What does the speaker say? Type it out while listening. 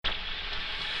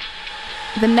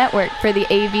the network for the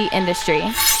AV industry.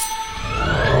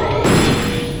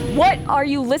 What are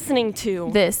you listening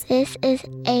to? This is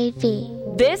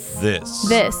AV. This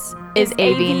is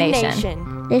AV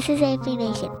Nation. This is AV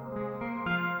Nation.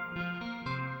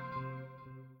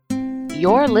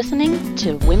 You're listening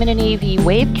to Women in AV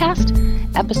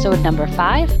WAVEcast, episode number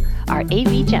 5, our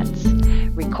AV Gents,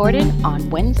 recorded on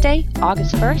Wednesday,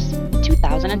 August 1st,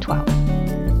 2012.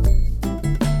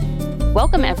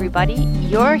 Welcome, everybody.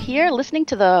 You're here listening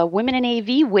to the Women in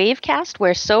AV WAVEcast.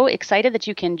 We're so excited that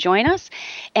you can join us.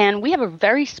 And we have a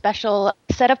very special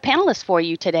set of panelists for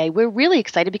you today. We're really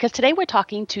excited because today we're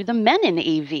talking to the men in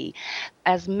AV.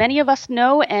 As many of us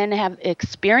know and have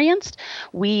experienced,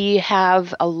 we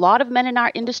have a lot of men in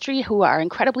our industry who are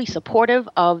incredibly supportive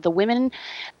of the women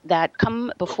that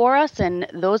come before us and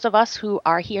those of us who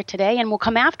are here today and will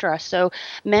come after us. So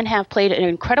men have played an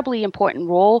incredibly important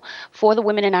role for the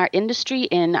women in our industry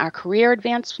in our career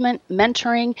advancement,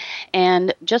 mentoring,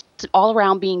 and just all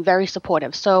around being very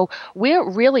supportive. So we're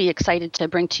really excited to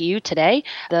bring to you today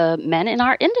the men in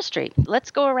our industry.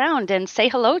 Let's go around and say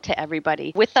hello to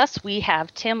everybody. With us, we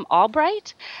have Tim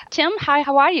Albright. Tim, hi,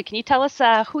 how are you? Can you tell us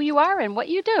who you are and what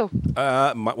you do?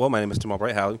 My name is Tim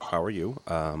Albright. How are you?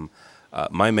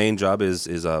 My main job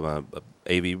is a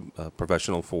AV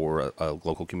professional for a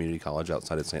local community college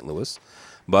outside of St. Louis,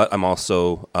 but I'm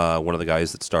also one of the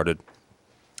guys that started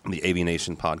the AV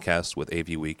Nation podcast with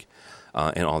AV Week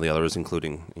and all the others,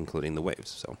 including the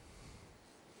Waves. So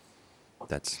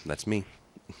that's me.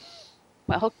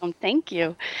 Welcome, thank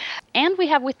you. And we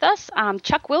have with us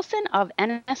Chuck Wilson of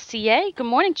NSCA. Good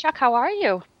morning, Chuck. How are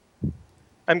you?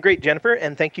 I'm great, Jennifer,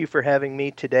 and thank you for having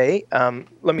me today.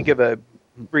 Let me give a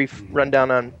brief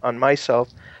rundown on myself.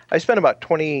 I spent about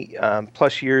 20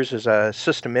 plus years as a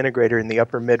system integrator in the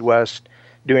upper Midwest,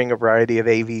 doing a variety of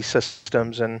AV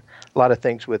systems and a lot of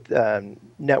things with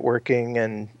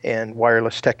networking and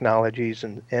wireless technologies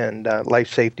and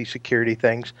life safety security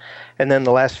things. And then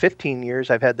the last 15 years,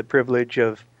 I've had the privilege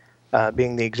of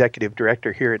being the executive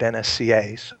director here at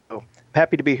NSCA. So I'm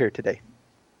happy to be here today.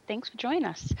 Thanks for joining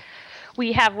us.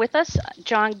 We have with us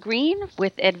John Greene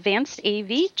with Advanced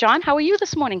AV. John, how are you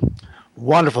this morning?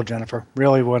 Wonderful, Jennifer.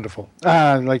 Really wonderful.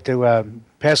 I'd like to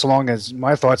pass along as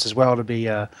my thoughts as well.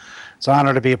 It's an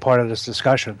honor to be a part of this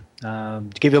discussion. To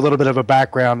give you a little bit of a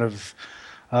background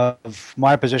of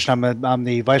my position, I'm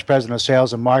the Vice President of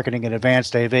Sales and Marketing at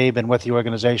Advanced AV. Been with the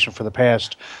organization for the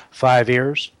past 5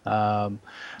 years.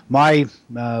 My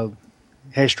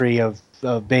history of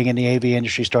being in the AV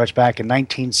industry starts back in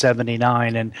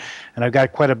 1979, and I've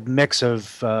got quite a mix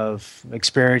of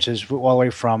experiences all the way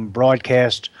from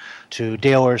broadcast to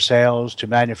dealer sales to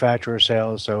manufacturer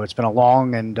sales. So it's been a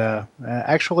long and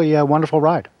actually a wonderful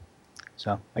ride.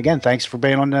 So again, thanks for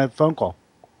being on the phone call.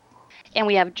 And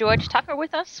we have George Tucker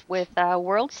with us with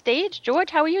World Stage.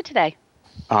 George, how are you today?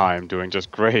 I'm doing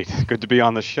just great. Good to be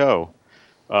on the show.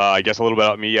 I guess a little bit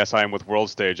about me. Yes, I am with World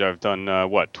Stage. I've done,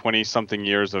 20-something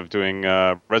years of doing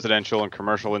residential and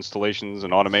commercial installations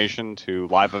and automation to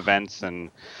live events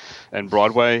and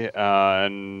Broadway,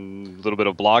 and a little bit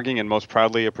of blogging, and most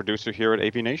proudly a producer here at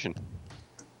AV Nation.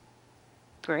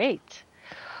 Great.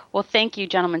 Well, thank you,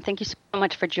 gentlemen. Thank you so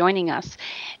much for joining us.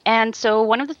 And so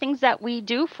one of the things that we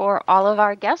do for all of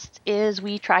our guests is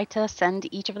we try to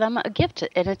send each of them a gift.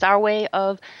 And it's our way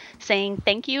of saying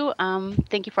thank you.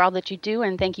 Thank you for all that you do,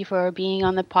 and thank you for being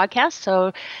on the podcast.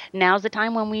 So now's the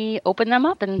time when we open them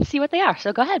up and see what they are.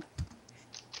 So go ahead.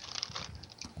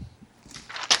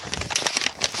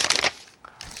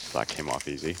 That came off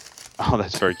easy. Oh,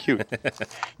 that's very cute.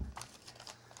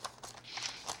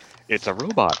 It's a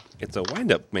robot. It's a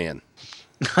wind-up man.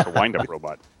 It's a wind-up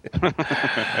robot.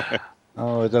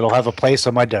 Oh, that'll have a place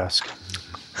on my desk.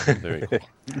 Very cool.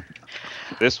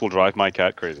 This will drive my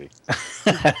cat crazy.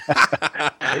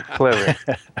 Clever.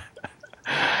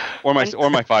 Or my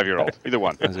 5-year-old. Either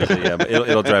one. I was gonna say, yeah, but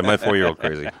it'll drive my 4-year-old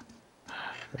crazy.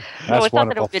 That's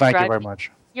wonderful. Thank you very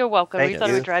much. You're welcome. Thank We thought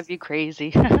it you. would drive you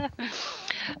crazy.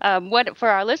 What for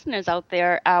our listeners out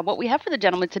there, what we have for the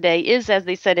gentleman today is, as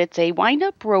they said, it's a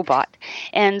wind-up robot.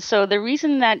 And so the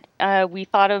reason that we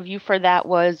thought of you for that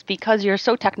was because you're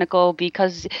so technical,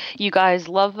 because you guys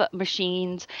love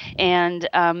machines, and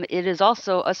it is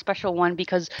also a special one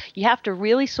because you have to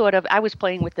really sort of, I was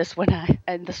playing with this when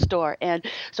in the store, and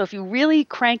so if you really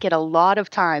crank it a lot of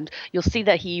times, you'll see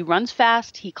that he runs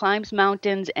fast, he climbs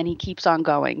mountains, and he keeps on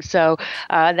going. So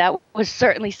that was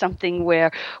certainly something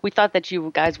where we thought that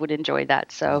you guys would enjoy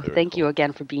that. So thank you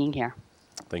again for being here.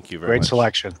 Thank you very much. Great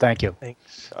selection. Thank you.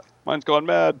 Thanks. Mine's gone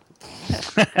mad.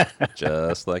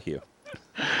 Just like you.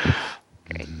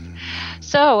 Great.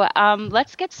 So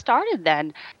let's get started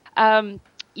then.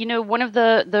 one of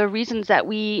the reasons that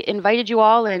we invited you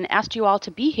all and asked you all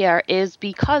to be here is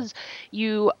because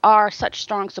you are such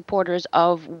strong supporters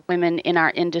of women in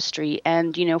our industry.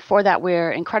 And, for that,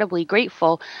 we're incredibly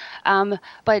grateful.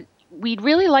 But we'd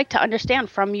really like to understand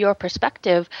from your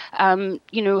perspective, having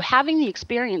the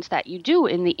experience that you do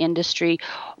in the industry,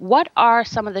 what are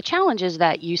some of the challenges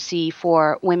that you see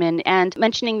for women? And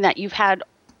mentioning that you've had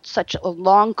such a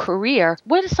long career,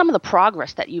 what is some of the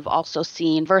progress that you've also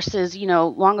seen versus,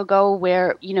 long ago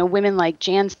where, women like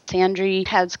Jan Sandry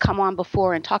has come on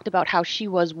before and talked about how she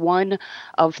was one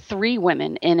of 3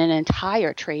 women in an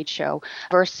entire trade show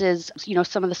versus,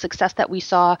 some of the success that we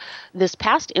saw this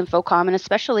past InfoComm, and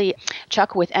especially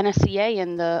Chuck with NSCA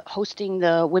and the hosting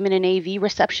the Women in AV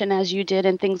reception as you did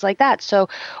and things like that. So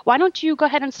why don't you go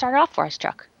ahead and start off for us,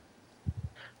 Chuck?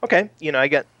 Okay. I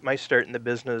got my start in the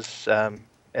business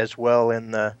as well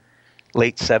in the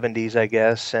late 70s, I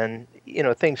guess. And,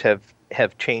 things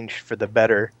have changed for the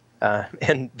better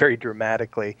and very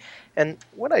dramatically. And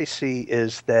what I see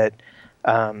is that,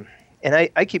 and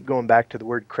I keep going back to the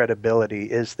word credibility,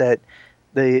 is that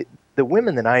the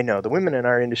women that I know, the women in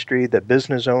our industry, the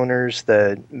business owners,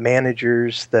 the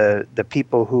managers, the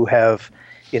people who have,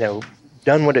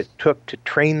 done what it took to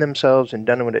train themselves and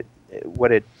done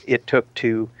what it took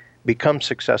to become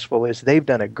successful, is they've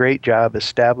done a great job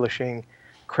establishing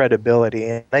credibility.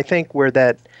 And I think where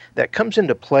that comes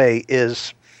into play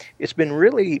is it's been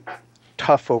really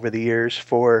tough over the years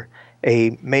for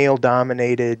a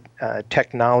male-dominated,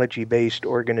 technology-based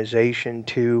organization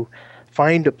to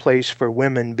find a place for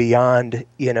women beyond,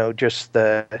 just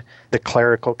the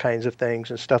clerical kinds of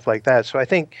things and stuff like that. So I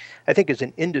think as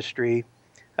an industry,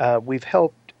 we've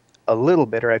helped a little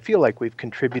bit, or I feel like we've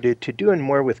contributed to doing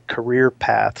more with career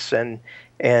paths and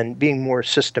being more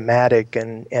systematic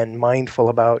and mindful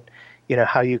about,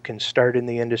 how you can start in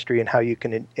the industry and how you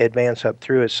can advance up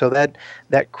through it. So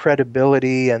that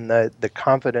credibility and the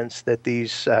confidence that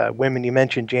these women, you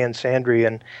mentioned Jan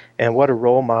Sandry, and what a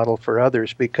role model for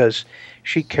others, because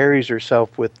she carries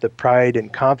herself with the pride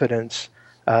and confidence,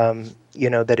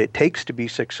 that it takes to be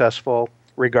successful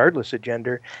regardless of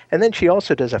gender. And then she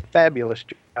also does a fabulous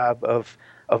job of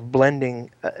blending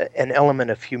an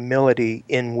element of humility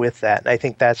in with that. And I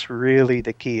think that's really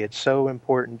the key. It's so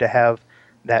important to have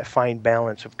that fine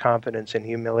balance of confidence and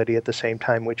humility at the same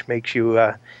time, which makes you,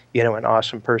 an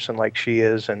awesome person like she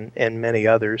is, and many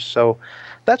others. So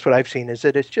that's what I've seen, is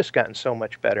that it's just gotten so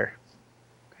much better.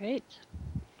 Great.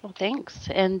 Well, thanks.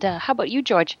 And how about you,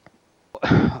 George?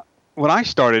 When I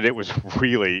started, it was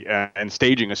really, and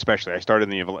staging especially, I started in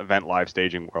the event live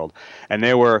staging world, and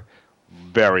there were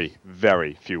very,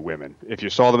 very few women. If you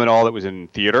saw them at all, it was in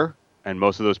theater, and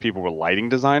most of those people were lighting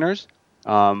designers,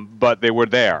 but they were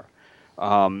there.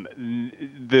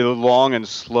 The long and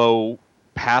slow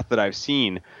path that I've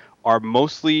seen are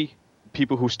mostly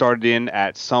people who started in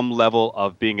at some level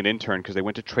of being an intern because they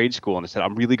went to trade school and they said,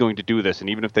 I'm really going to do this, and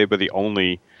even if they were the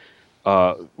only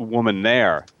woman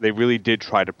there, they really did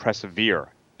try to persevere.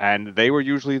 And they were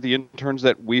usually the interns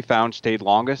that we found stayed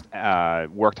longest,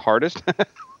 worked hardest,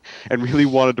 and really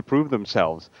wanted to prove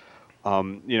themselves.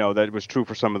 That was true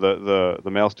for some of the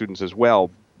male students as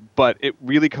well. But it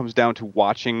really comes down to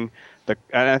watching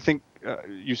and I think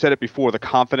you said it before, the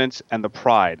confidence and the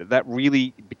pride. That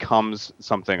really becomes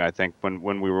something, I think, when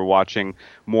we were watching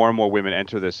more and more women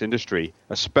enter this industry,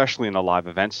 especially in the live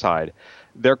event side.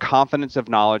 Their confidence of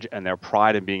knowledge and their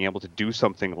pride in being able to do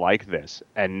something like this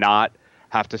and not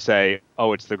have to say,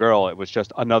 oh, it's the girl, it was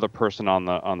just another person on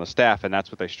the staff, and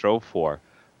that's what they strove for,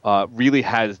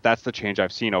 that's the change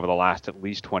I've seen over the last at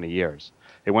least 20 years.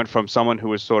 It went from someone who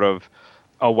was sort of,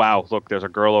 oh, wow, look, there's a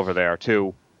girl over there,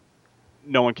 to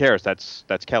no one cares, that's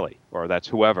Kelly, or that's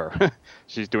whoever.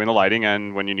 She's doing the lighting,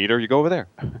 and when you need her, you go over there.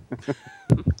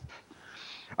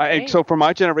 And so for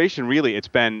my generation, really, it's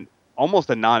been almost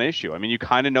a non-issue. I mean, you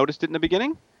kind of noticed it in the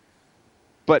beginning,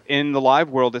 but in the live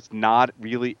world, it's not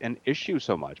really an issue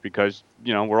so much because,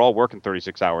 we're all working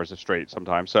 36 hours straight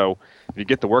sometimes. So if you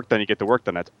get the work done, you get the work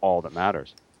done. That's all that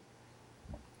matters.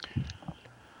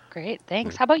 Great.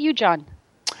 Thanks. How about you, John?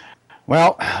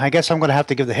 Well, I guess I'm going to have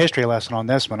to give the history lesson on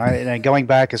this one. Going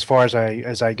back as far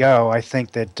as I go, I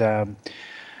think that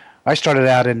I started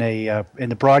out in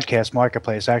the broadcast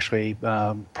marketplace. Actually,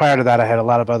 prior to that, I had a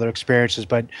lot of other experiences.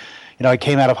 But I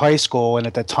came out of high school, and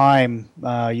at the time,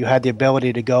 you had the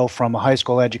ability to go from a high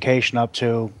school education up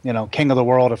to king of the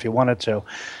world if you wanted to.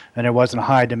 and there wasn't a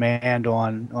high demand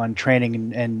on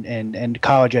training and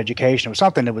college education. It was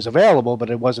something that was available, but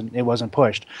it wasn't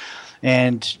pushed.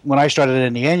 And when I started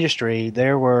in the industry,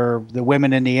 the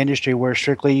women in the industry were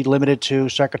strictly limited to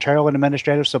secretarial and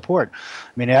administrative support.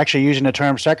 I mean, actually using the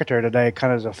term secretary today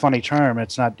kind of is a funny term.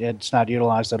 It's not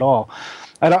utilized at all.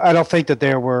 I don't think that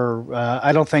there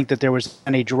was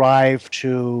any drive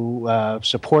to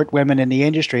support women in the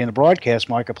industry in the broadcast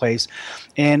marketplace,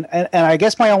 and I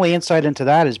guess my only insight into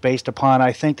that is based upon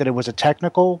I think that it was a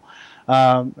technical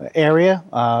area.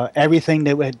 Everything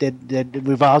that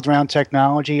revolved around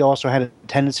technology also had a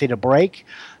tendency to break.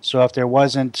 So if there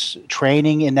wasn't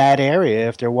training in that area,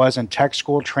 if there wasn't tech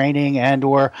school training,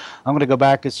 or I'm going to go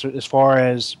back as far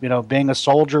as being a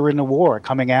soldier in the war,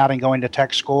 coming out and going to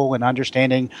tech school and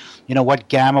understanding what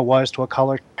gamma was to a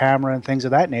color camera and things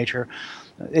of that nature.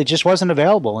 It just wasn't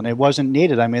available, and it wasn't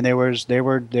needed. I mean, they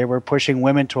were pushing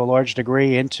women to a large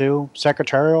degree into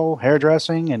secretarial,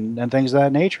 hairdressing, and things of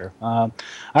that nature. I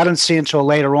didn't see until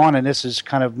later on, and this is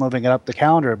kind of moving it up the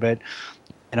calendar, but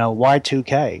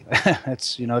Y2K.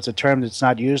 It's a term that's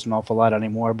not used an awful lot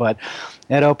anymore, but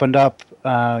it opened up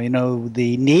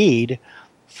the need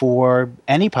for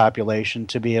any population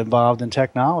to be involved in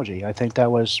technology. I think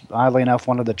that was, oddly enough,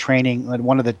 one of the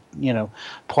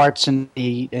parts in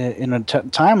the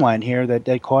timeline here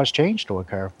that caused change to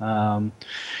occur.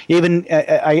 Even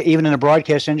in the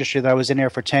broadcast industry that I was in there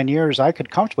for 10 years, I could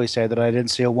comfortably say that I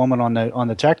didn't see a woman on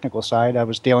the technical side. I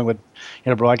was dealing with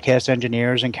broadcast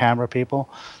engineers and camera people,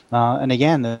 and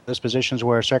again, those positions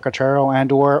were secretarial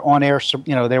or on air.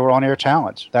 They were on air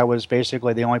talents. That was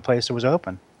basically the only place that was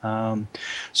open.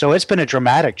 So it's been a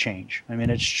dramatic change. I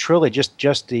mean, it's truly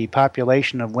just the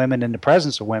population of women and the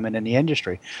presence of women in the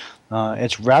industry.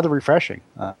 It's rather refreshing.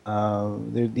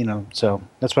 So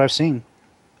that's what I've seen.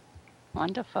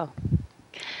 Wonderful.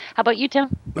 How about you,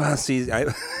 Tim? See,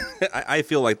 I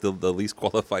feel like the least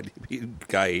qualified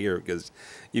guy here because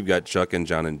you've got Chuck and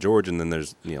John and George, and then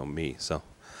there's me. So.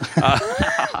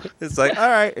 It's like, all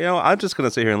right, I'm just going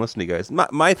to sit here and listen to you guys.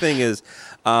 My thing is,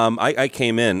 I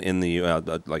came in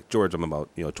the, like George, I'm about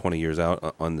 20 years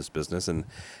out on this business, and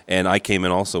I came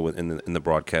in also in the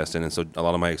broadcasting, and so a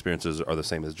lot of my experiences are the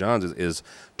same as John's, is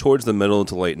towards the middle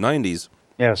to late 90s.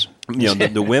 Yes.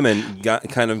 The women got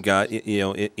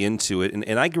into it,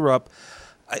 and I grew up,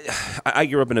 I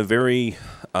grew up in a very,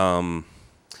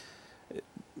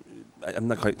 I'm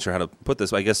not quite sure how to put this,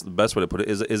 but I guess the best way to put it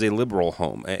is a liberal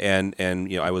home. And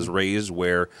I was raised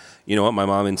where, my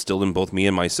mom instilled in both me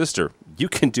and my sister, you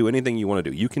can do anything you want to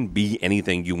do. You can be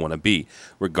anything you want to be,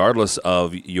 regardless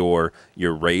of your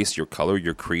race, your color,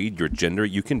 your creed, your gender.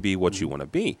 You can be what you want to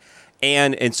be.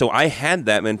 And so I had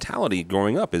that mentality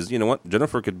growing up is,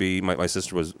 Jennifer could be, my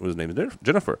sister was named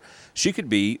Jennifer. She could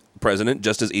be president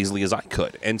just as easily as I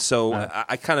could. And so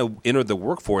I kind of entered the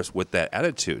workforce with that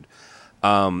attitude.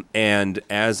 And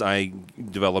as I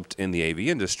developed in the AV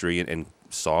industry and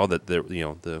saw that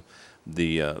the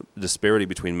disparity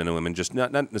between men and women, just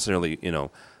not necessarily in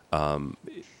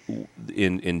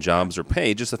jobs or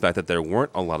pay, just the fact that there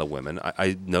weren't a lot of women,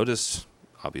 I noticed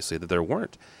obviously that there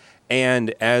weren't.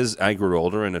 And as I grew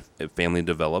older and a family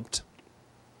developed,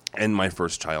 and my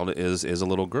first child is a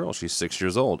little girl, she's 6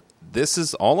 years old. This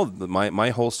is all of my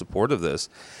whole support of this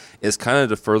is kind of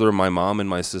to further my mom and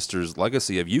my sister's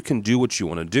legacy of you can do what you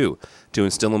want to do, to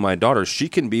instill in my daughter she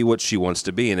can be what she wants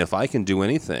to be, and if I can do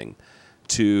anything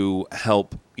to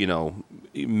help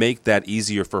make that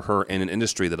easier for her in an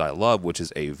industry that I love, which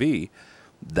is AV,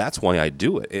 that's why I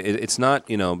do it. It's not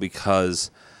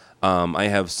because I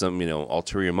have some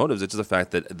ulterior motives. It's the fact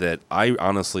that I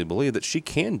honestly believe that she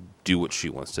can do what she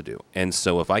wants to do, and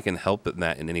so if I can help in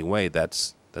that in any way,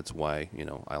 that's why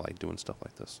I like doing stuff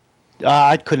like this.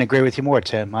 I couldn't agree with you more,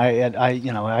 Tim.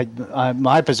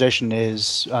 My position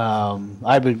is,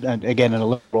 I've been again in a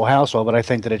liberal household, but I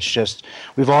think that it's just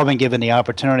we've all been given the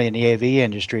opportunity in the AV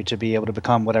industry to be able to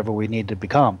become whatever we need to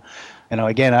become.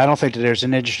 Again, I don't think that there's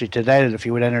an industry today that if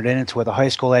you would enter into with a high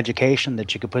school education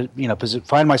that you could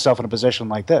find myself in a position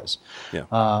like this. Yeah.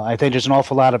 I think there's an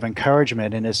awful lot of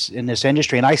encouragement in this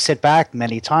industry, and I sit back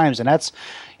many times, and that's,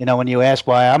 when you ask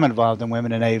why I'm involved in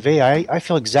women in AV, I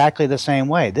feel exactly the same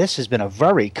way. This has been a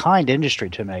very kind industry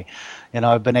to me.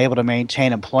 I've been able to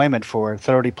maintain employment for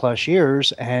 30 plus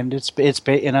years, and it's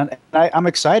been, I'm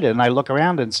excited, and I look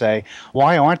around and say,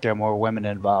 why aren't there more women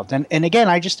involved? And again,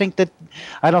 I just think that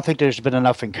I don't think there's been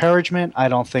enough encouragement. I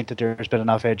don't think that there's been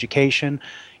enough education.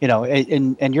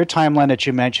 And your timeline that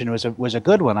you mentioned was a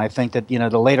good one. I think that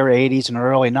the later 80s and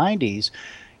early 90s,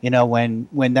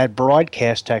 when that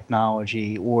broadcast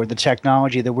technology or the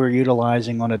technology that we're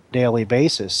utilizing on a daily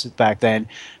basis back then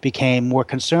became more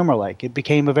consumer-like. It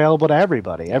became available to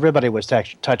everybody. Everybody was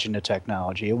touching the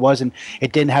technology.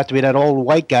 It didn't have to be that old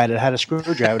white guy that had a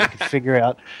screwdriver that could figure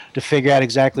out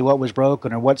exactly what was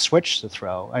broken or what switch to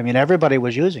throw. I mean, everybody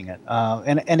was using it.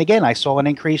 And again, I saw an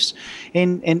increase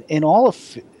in all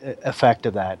effect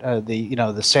of that,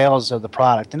 the sales of the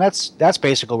product, and that's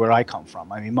basically where I come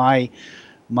from. I mean,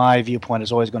 my viewpoint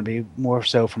is always going to be more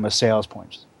so from a sales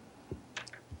point.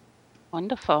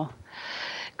 Wonderful.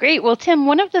 Great. Well, Tim,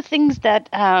 one of the things that,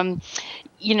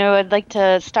 I'd like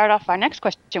to start off our next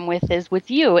question with is with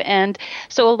you. And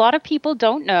so a lot of people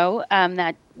don't know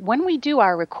that when we do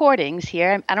our recordings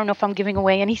here, I don't know if I'm giving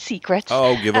away any secrets.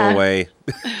 Oh, give them away.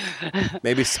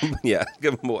 Maybe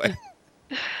give them away.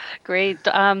 Great.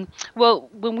 Well,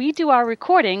 when we do our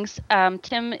recordings,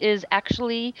 Tim is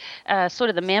actually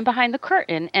sort of the man behind the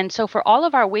curtain. And so for all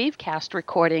of our WAVEcast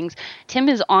recordings, Tim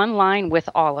is online with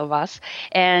all of us.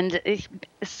 And it's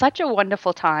such a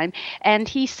wonderful time. And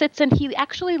he sits and he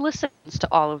actually listens to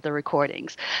all of the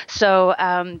recordings. So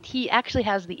he actually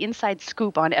has the inside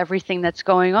scoop on everything that's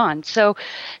going on. So,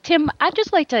 Tim, I'd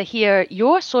just like to hear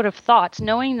your sort of thoughts,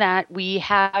 knowing that we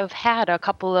have had a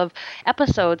couple of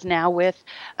episodes now with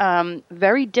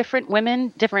very different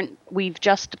women, we've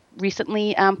just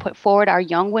recently put forward our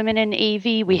Young Women in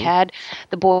AV. We had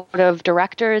the board of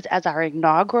directors as our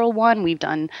inaugural one. We've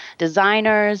done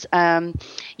designers.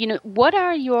 What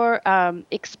are your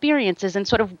experiences, and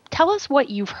sort of tell us what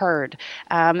you've heard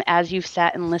as you've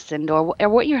sat and listened, or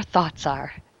what your thoughts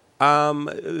are.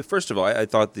 First of all, I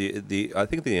thought I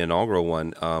think the inaugural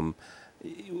one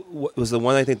was the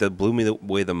one I think that blew me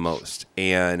away the most.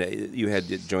 And you had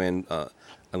Joanne,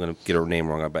 I'm going to get her name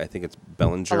wrong, but I think it's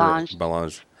Belange.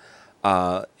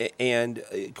 And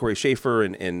Corey Schaefer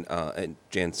and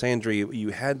Jan Sandry.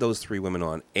 You had those three women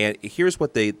on, and here's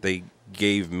what they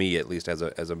gave me, at least as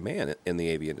a man in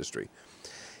the AV industry,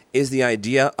 is the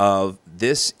idea of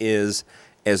this is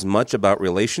as much about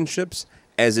relationships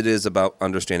as it is about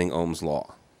understanding Ohm's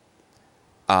law.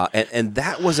 And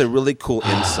that was a really cool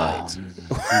insight.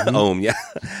 Ohm, yeah.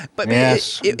 But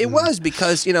yes. It was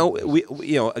because,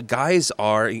 guys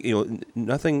are,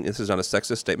 nothing, this is not a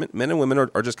sexist statement. Men and women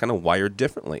are just kind of wired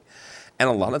differently. And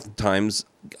a lot of times,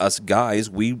 us guys,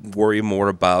 we worry more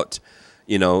about,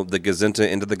 the Gazinta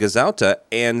into the Gazauta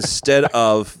instead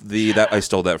of that I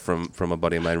stole that from a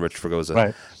buddy of mine, Rich Fregosa.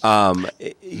 Right.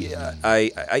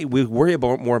 We worry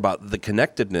more about the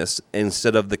connectedness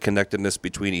instead of the connectedness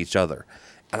between each other.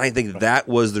 And I think that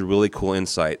was the really cool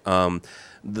insight.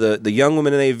 The Young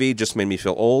Women in AV just made me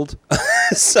feel old.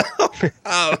 So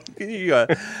you've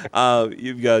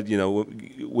got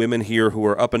women here who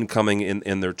are up and coming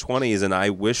in their 20s, and I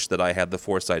wish that I had the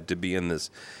foresight to be in this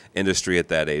industry at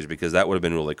that age, because that would have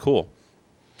been really cool.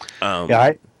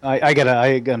 I gotta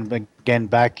again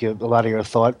back a lot of your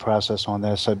thought process on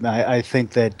this. I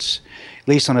think that, at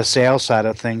least on the sales side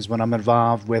of things, when I'm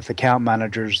involved with account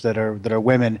managers that are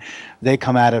women, they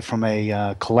come at it from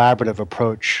a collaborative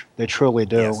approach. They truly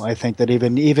do. Yes. I think that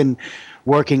even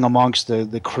working amongst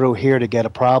the crew here to get a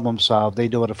problem solved, they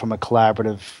do it from a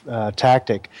collaborative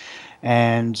tactic.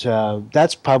 And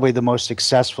that's probably the most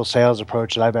successful sales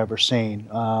approach that I've ever seen.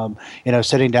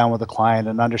 Sitting down with a client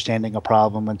and understanding a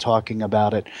problem and talking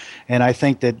about it. And I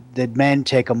think that men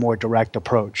take a more direct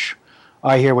approach.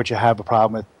 I hear what you have a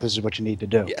problem with. This is what you need to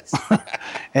do. Yes.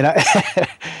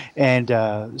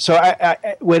 So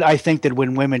I think that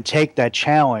when women take that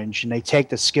challenge and they take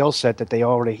the skill set that they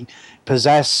already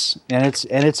possess, and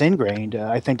it's ingrained,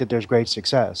 I think that there's great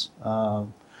success.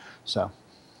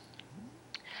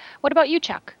 What about you,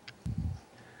 Chuck?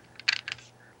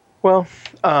 Well,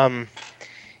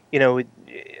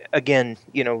 again,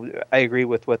 I agree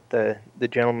with what the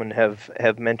gentlemen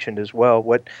have mentioned as well.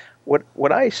 What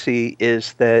I see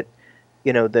is that,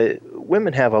 the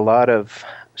women have a lot of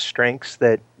strengths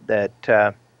that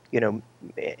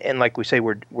and like we say,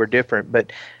 we're different.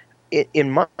 But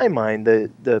in my mind,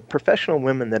 the professional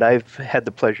women that I've had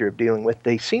the pleasure of dealing with,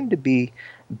 they seem to be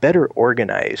better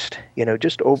organized.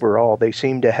 Just overall, they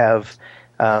seem to have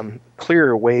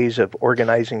clearer ways of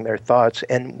organizing their thoughts.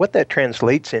 And what that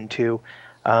translates into,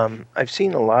 I've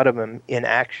seen a lot of them in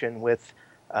action with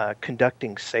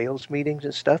conducting sales meetings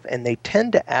and stuff, and they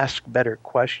tend to ask better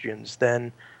questions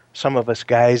than some of us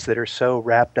guys that are so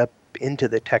wrapped up into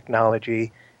the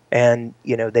technology, and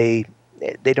they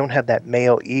don't have that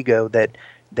male ego that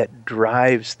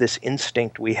drives this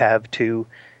instinct we have to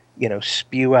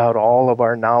spew out all of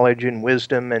our knowledge and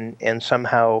wisdom and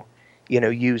somehow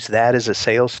use that as a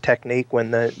sales technique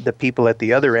when the people at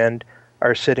the other end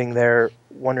are sitting there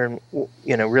wondering,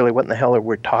 really what in the hell are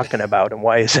we talking about and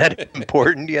why is that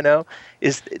important,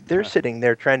 is they're sitting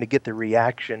there trying to get the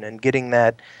reaction and getting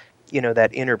that, using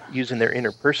their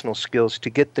interpersonal skills to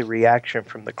get the reaction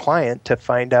from the client to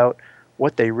find out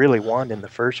what they really want in the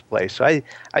first place. So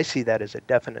I see that as a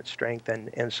definite strength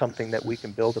and something that we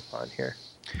can build upon here.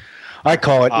 I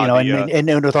call it,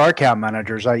 and with our account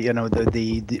managers, I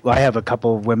have a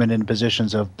couple of women in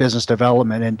positions of business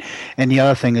development, and the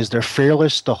other thing is they're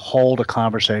fearless to hold a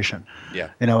conversation. Yeah.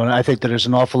 And I think that there's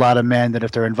an awful lot of men that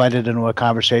if they're invited into a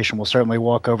conversation, will certainly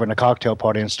walk over in a cocktail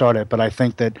party and start it. But I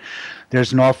think that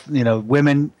there's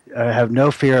women have no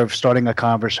fear of starting a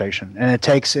conversation, and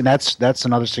that's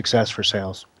another success for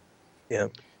sales. Yeah.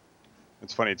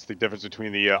 It's funny. It's the difference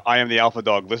between the I am the alpha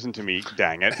dog, listen to me,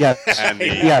 dang it. Yes. And the,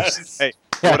 yes. Hey,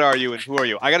 what are you and who are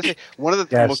you? I got to say, one of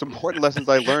the most important lessons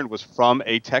I learned was from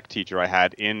a tech teacher I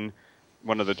had in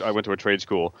I went to a trade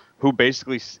school, who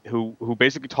basically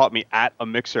taught me at a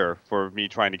mixer for me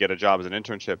trying to get a job as an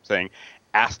internship thing,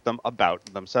 ask them about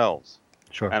themselves.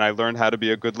 Sure. And I learned how to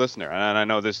be a good listener. And I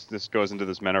know this goes into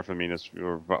this Men Are From Venus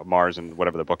or Mars and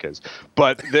whatever the book is.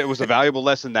 But it was a valuable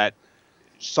lesson that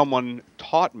someone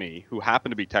taught me who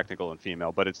happened to be technical and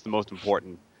female, but it's the most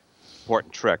important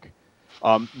trick.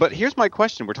 But here's my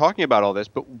question. We're talking about all this,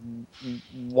 but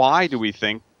why do we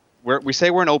think we say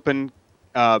we're an open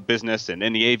business, and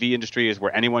in the AV industry is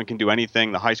where anyone can do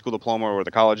anything, the high school diploma or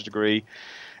the college degree,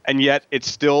 and yet it's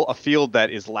still a field that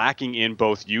is lacking in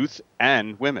both youth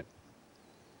and women.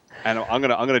 And I'm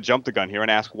gonna jump the gun here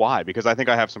and ask why, because I think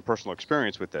I have some personal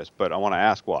experience with this, but I want to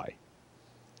ask why.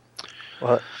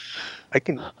 Well, I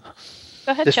can. Go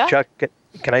ahead, Chuck.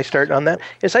 Can I start on that?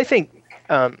 Yes, I think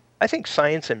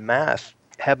science and math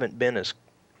haven't been as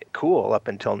cool up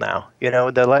until now.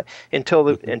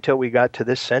 Until we got to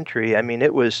this century. I mean,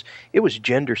 it was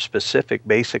gender specific,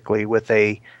 basically, with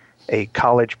a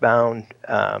college-bound,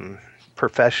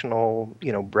 professional,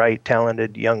 bright,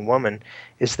 talented young woman.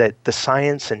 Is that the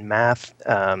science and math,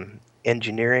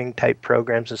 engineering type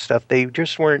programs and stuff, they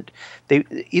just weren't,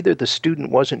 either the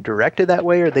student wasn't directed that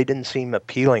way or they didn't seem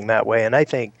appealing that way. And I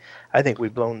think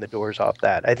we've blown the doors off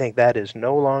that. I think that is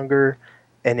no longer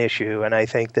an issue, and I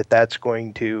think that's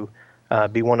going to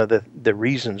be one of the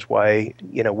reasons why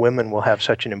women will have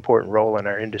such an important role in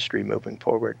our industry moving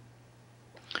forward.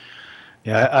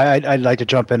 Yeah, I'd like to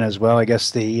jump in as well. I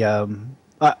guess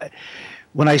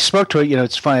when I spoke to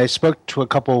it's funny. I spoke to a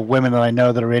couple of women that I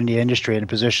know that are in the industry and in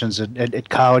positions at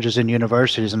colleges and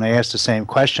universities, and I asked the same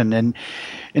question.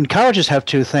 And colleges have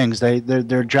two things.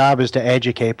 Their job is to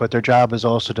educate, but their job is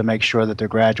also to make sure that their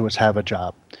graduates have a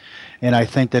job. And I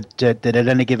think that at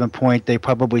any given point, they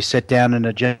probably sit down in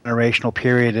a generational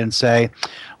period and say,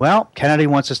 well, Kennedy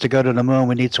wants us to go to the moon.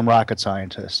 We need some rocket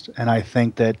scientists. And I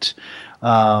think that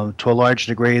to a large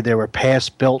degree, they were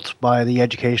past built by the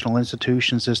educational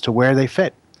institutions as to where they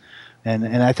fit. And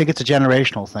I think it's a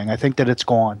generational thing. I think that it's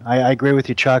gone. I agree with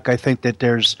you, Chuck. I think that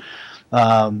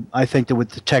I think that with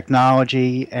the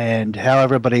technology and how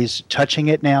everybody's touching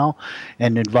it now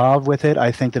and involved with it,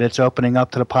 I think that it's opening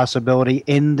up to the possibility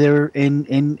in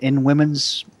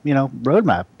women's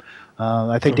roadmap.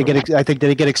 I think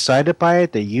they get excited by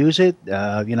it. They use it.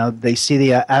 They see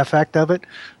the affect of it.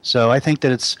 So I think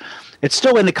that it's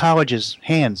still in the college's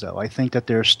hands, though. I think that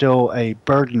there's still a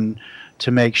burden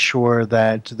to make sure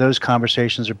that those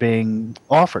conversations are being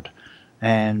offered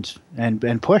and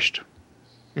pushed.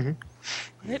 Mm-hmm.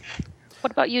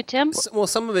 What about you, Tim? Well,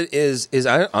 some of it is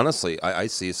honestly, I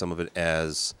see some of it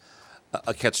as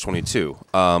a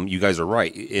catch-22. You guys are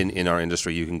right. In our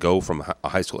industry, you can go from a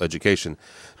high school education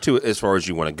to as far as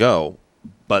you want to go,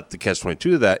 but the catch-22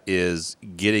 to that is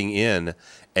getting in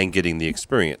and getting the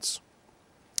experience.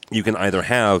 You can either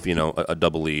have a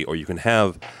double E, or you can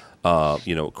have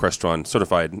Crestron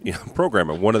certified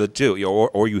programmer, one of the two,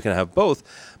 or you can have both.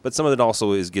 But some of it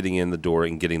also is getting in the door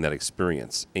and getting that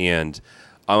experience. And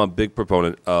I'm a big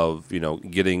proponent of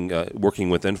getting working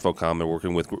with Infocom and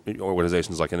working with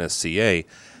organizations like NSCA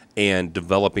and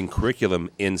developing curriculum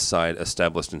inside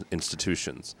established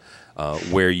institutions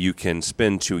where you can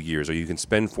spend 2 years, or you can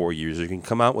spend 4 years, or you can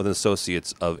come out with an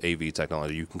associate's of AV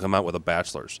technology, you can come out with a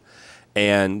bachelor's,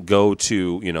 and go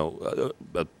to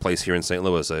a place here in St.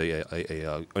 Louis, a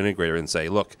integrator, and say,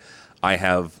 look, I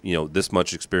have this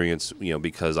much experience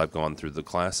because I've gone through the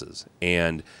classes.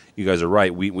 And you guys are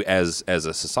right. We as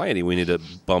a society, we need to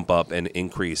bump up and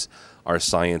increase our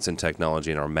science and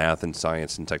technology and our math and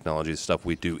science and technology stuff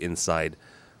we do inside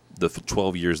the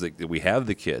 12 years that we have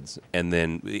the kids, and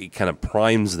then it kind of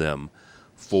primes them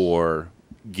for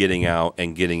getting out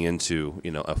and getting into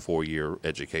a 4-year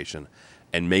education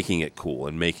and making it cool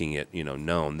and making it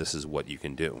known this is what you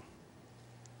can do.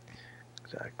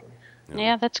 Exactly.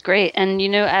 Yeah, that's great. And,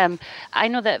 I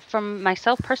know that from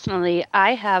myself personally,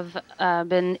 I have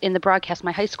been in the broadcast,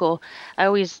 my high school.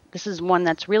 This is one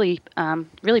that's really,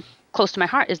 really close to my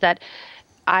heart, is that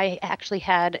I actually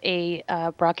had a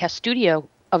broadcast studio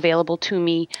available to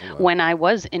me when I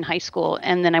was in high school.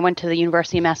 And then I went to the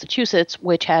University of Massachusetts,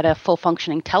 which had a full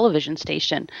functioning television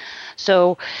station.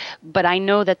 So, but I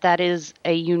know that that is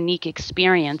a unique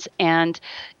experience. And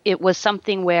it was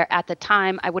something where at the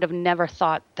time I would have never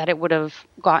thought that it would have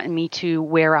gotten me to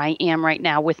where I am right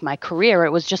now with my career.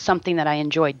 It was just something that I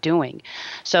enjoyed doing.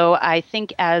 So I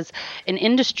think as an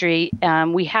industry,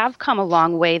 we have come a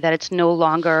long way, that it's no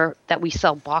longer that we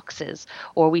sell boxes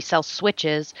or we sell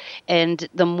switches. And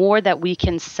the more that we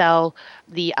can sell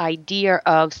the idea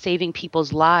of saving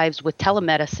people's lives with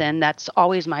telemedicine, that's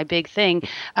always my big thing.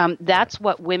 That's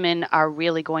what women are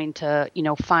really going to,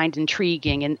 find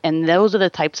intriguing. And those are the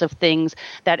types of things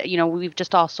that, we've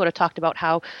just all sort of talked about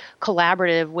how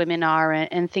collaborative women are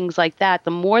and things like that.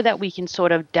 The more that we can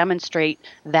sort of demonstrate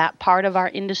that part of our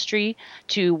industry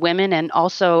to women, and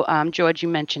also, George, you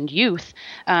mentioned youth,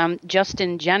 just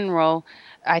in general,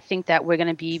 I think that we're going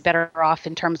to be better off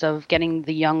in terms of getting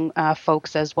the young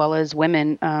folks as well as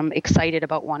women excited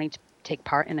about wanting to take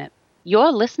part in it.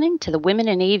 You're listening to the Women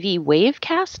in AV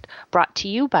WAVEcast, brought to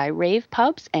you by Rave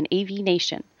Pubs and AV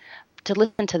Nation. To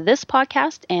listen to this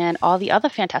podcast and all the other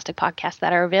fantastic podcasts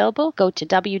that are available, go to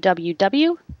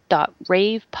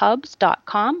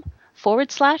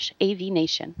www.ravepubs.com/AV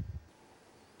Nation.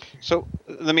 So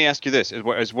let me ask you this: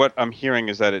 is what I'm hearing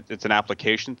is that it's an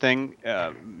application thing.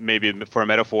 Maybe for a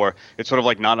metaphor, it's sort of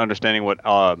like not understanding what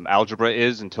algebra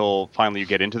is until finally you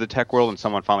get into the tech world and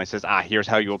someone finally says, here's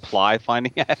how you apply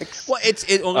finding X. Well,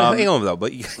 hang on though.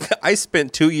 But I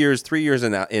spent 2 years, 3 years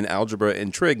in algebra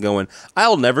and trig going,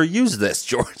 I'll never use this,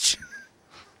 George.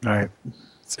 Right.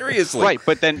 Seriously. Right,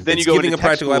 but then you go into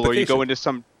tech school, or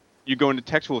you go into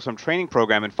tech school, some training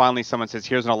program, and finally someone says,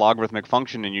 here's an logarithmic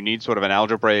function, and you need sort of an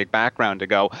algebraic background to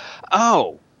go,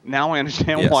 oh, now I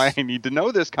understand why I need to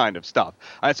know this kind of stuff.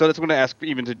 So that's what I'm going to ask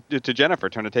even to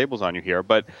Jennifer, turn the tables on you here.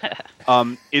 But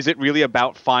is it really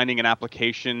about finding an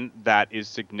application that is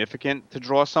significant to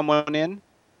draw someone in?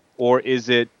 Or is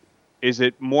it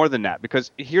more than that?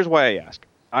 Because here's why I ask.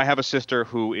 I have a sister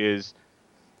who is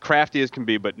crafty as can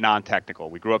be, but non-technical.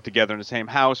 We grew up together in the same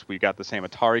house. We got the same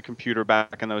Atari computer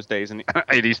back in those days in the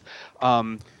 80s.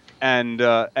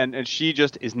 And she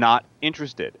just is not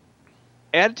interested.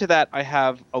 Added to that, I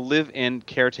have a live-in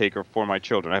caretaker for my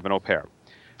children. I have an au pair.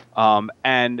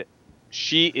 And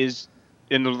she is,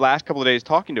 in the last couple of days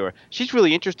talking to her, she's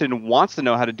really interested and wants to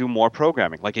know how to do more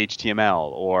programming, like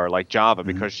HTML or like Java,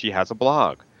 because she has a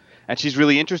blog. And she's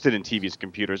really interested in TVs and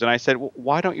computers. And I said, well,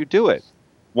 why don't you do it?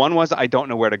 One was, I don't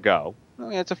know where to go. Well,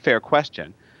 that's a fair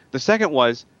question. The second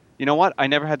was, you know what? I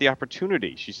never had the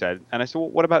opportunity, she said. And I said, well,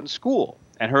 what about in school?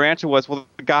 And her answer was, well,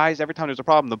 the guys, every time there's a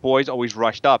problem, the boys always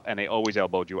rushed up and they always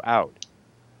elbowed you out.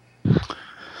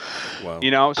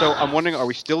 Wow. So I'm wondering, are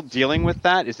we still dealing with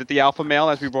that? Is it the alpha male,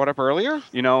 as we brought up earlier?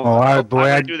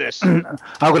 I do this. I'm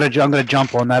gonna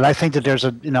jump on that. I think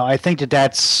that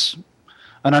that's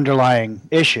an underlying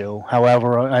issue.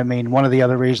 However, I mean, one of the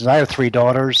other reasons, I have 3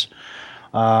 daughters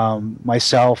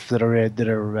myself that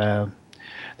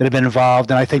have been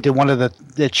involved, and I think that one of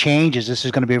the changes, this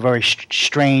is going to be a very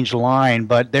strange line,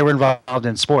 but they were involved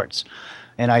in sports,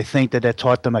 and I think that it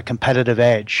taught them a competitive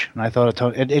edge, and I thought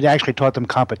it actually taught them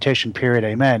competition, period,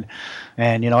 amen.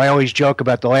 And I always joke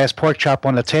about the last pork chop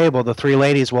on the table, the 3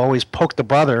 ladies will always poke the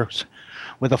brothers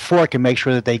with a fork and make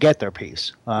sure that they get their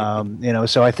piece.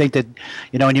 So I think that,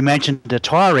 when you mentioned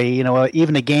Atari,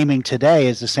 even the gaming today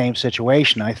is the same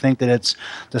situation. I think that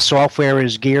the software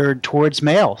is geared towards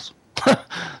males.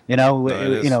 Even the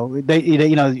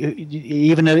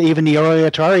early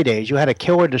Atari days, you had to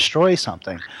kill or destroy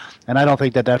something. And I don't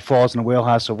think that falls in the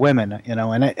wheelhouse of women,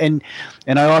 And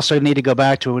I also need to go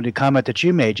back to the comment that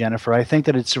you made, Jennifer. I think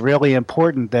that it's really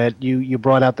important that you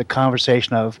brought out the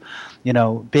conversation of,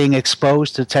 being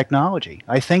exposed to technology.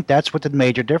 I think that's what the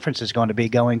major difference is going to be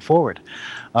going forward.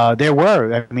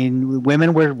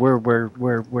 Women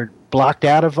were blocked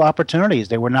out of opportunities.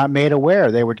 They were not made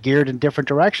aware. They were geared in different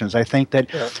directions. I think that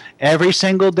every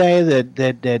single day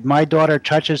that my daughter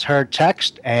touches her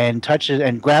text and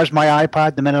grabs my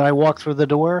iPod the minute I walk through the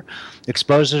door,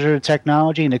 exposes her to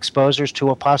technology and exposes her to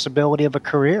a possibility of a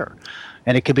career.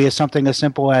 And it could be something as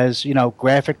simple as,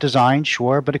 graphic design,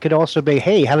 sure, but it could also be,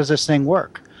 hey, how does this thing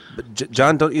work? But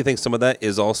John, don't you think some of that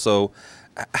is also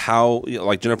how,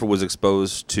 like Jennifer was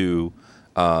exposed to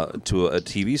to a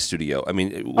TV studio. I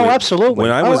mean, absolutely.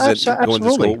 When I was going to school,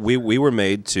 absolutely. we were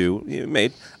made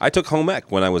to I took home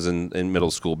ec when I was in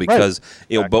middle school because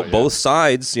both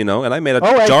sides, and I made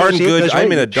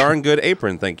a darn good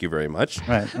apron. Thank you very much.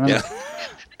 Right. Yeah.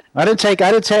 I didn't take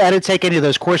any of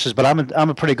those courses, but I'm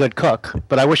a pretty good cook.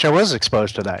 But I wish I was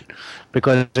exposed to that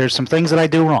because there's some things that I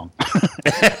do wrong.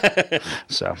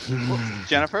 So,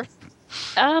 Jennifer.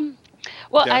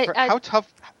 Well, Jennifer,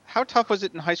 how tough was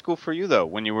it in high school for you though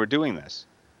when you were doing this?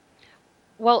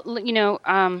 Well,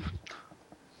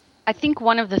 I think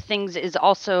one of the things is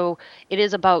also it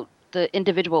is about the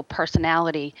individual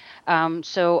personality.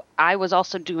 So I was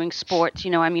also doing sports.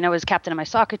 I was captain of my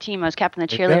soccer team. I was captain of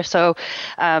the cheerleader. So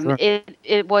Sure.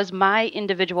 it was my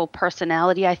individual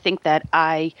personality. I think that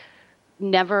I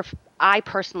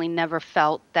personally never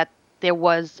felt that there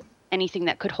was anything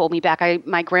that could hold me back.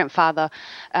 My grandfather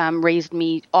raised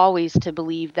me always to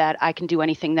believe that I can do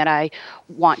anything that I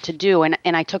want to do. And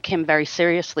I took him very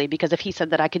seriously because if he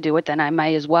said that I could do it, then I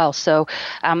might as well. So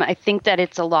I think that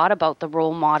it's a lot about the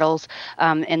role models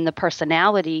and the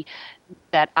personality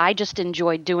that I just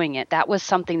enjoyed doing it. That was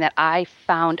something that I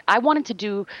found. I wanted to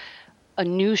do a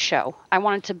news show. I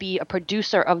wanted to be a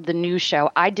producer of the news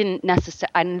show. I didn't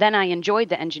necessarily, and then I enjoyed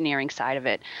the engineering side of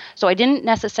it. So I didn't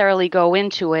necessarily go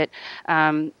into it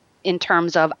in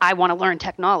terms of I want to learn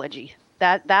technology.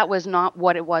 That was not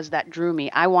what it was that drew me.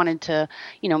 I wanted to,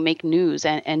 make news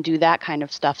and do that kind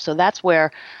of stuff. So that's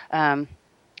where I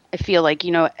feel like,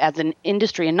 as an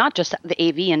industry, and not just the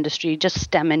AV industry, just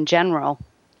STEM in general,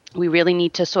 we really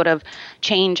need to sort of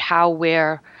change how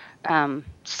we're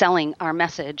selling our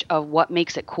message of what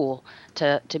makes it cool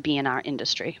to be in our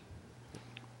industry.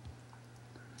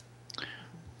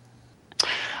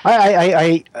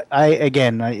 I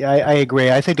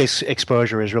agree. I think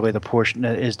exposure is really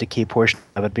the key portion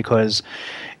of it because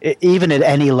even at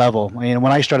any level, when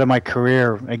I started my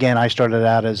career, again, I started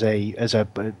out as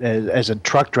a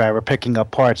truck driver picking up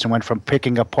parts and went from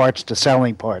picking up parts to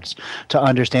selling parts to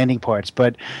understanding parts.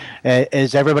 But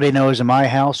as everybody knows in my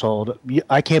household,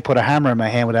 I can't put a hammer in my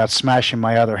hand without smashing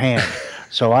my other hand.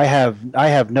 So I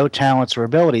have no talents or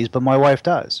abilities, but my wife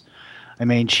does. I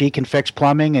mean, she can fix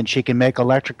plumbing and she can make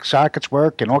electric sockets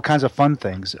work and all kinds of fun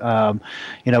things, but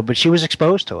she was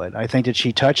exposed to it. I think that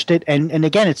she touched it. And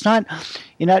again, it's not,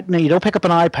 you don't pick up an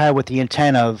iPad with the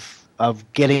intent of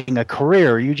getting a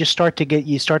career. You just start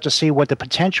to see what the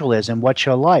potential is and what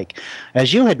you'll like,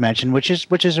 as you had mentioned, which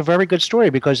is a very good story,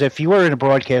 because if you were in a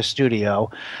broadcast studio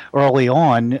early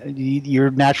on, your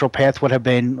natural path would have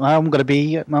been, I'm going to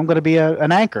be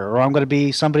an anchor, or I'm going to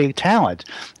be somebody of talent,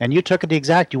 and you took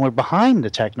you were behind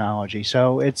the technology.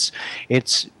 So it's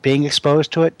being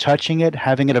exposed to it, touching it,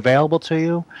 having it available to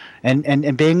you,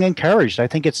 and being encouraged. I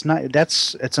think it's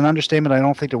an understatement I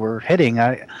don't think that we're hitting.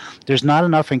 There's not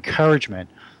enough encouragement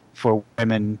for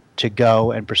women to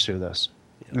go and pursue this.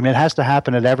 I mean, it has to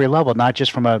happen at every level, not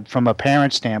just from a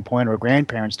parent standpoint or a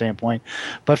grandparent standpoint,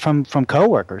 but from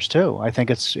coworkers too. I think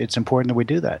it's important that we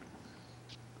do that.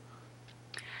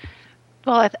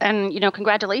 Well, and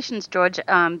congratulations, George,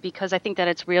 because I think that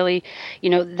it's really,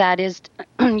 that is,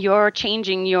 you're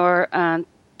changing your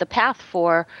the path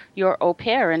for your au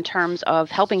pair in terms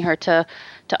of helping her to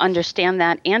understand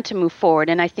that and to move forward.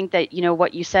 And I think that,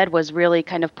 what you said was really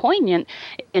kind of poignant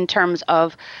in terms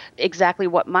of exactly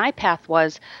what my path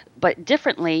was, but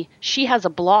differently. She has a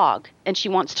blog and she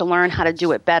wants to learn how to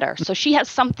do it better. So she has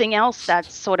something else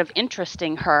that's sort of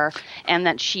interesting her and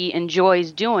that she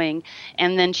enjoys doing.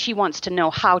 And then she wants to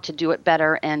know how to do it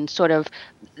better. And sort of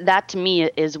that to me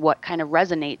is what kind of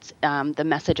resonates the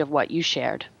message of what you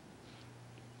shared.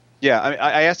 Yeah,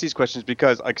 I ask these questions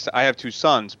because I have two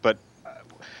sons, but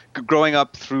growing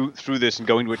up through this and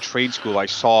going to a trade school, I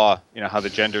saw how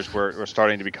the genders were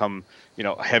starting to become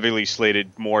heavily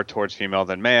slated more towards female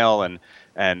than male, and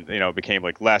became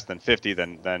like less than 50.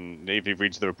 Then if you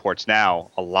read the reports now,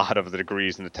 a lot of the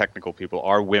degrees and the technical people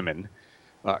are women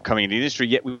coming into the industry.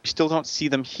 Yet we still don't see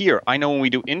them here. I know when we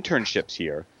do internships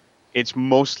here, it's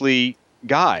mostly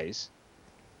guys.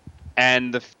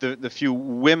 And the few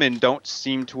women don't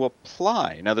seem to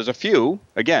apply. Now, there's a few,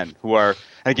 again, who are,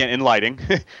 in lighting,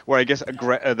 where I guess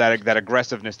that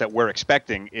aggressiveness that we're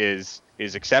expecting is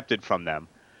accepted from them.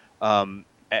 But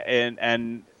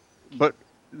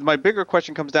my bigger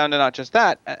question comes down to not just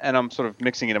that, and I'm sort of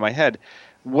mixing it in my head.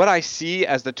 What I see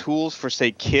as the tools for,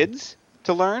 say, kids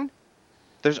to learn,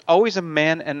 there's always a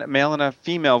male and a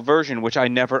female version, which I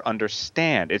never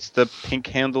understand. It's the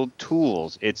pink-handled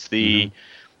tools. It's the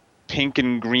pink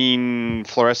and green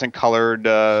fluorescent colored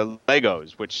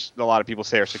Legos, which a lot of people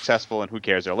say are successful, and who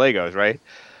cares, they're Legos, right?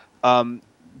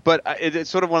 but it's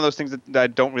sort of one of those things that I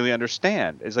don't really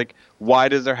understand. Is like, why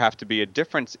does there have to be a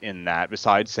difference in that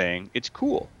besides saying it's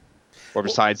cool, or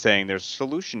besides saying there's a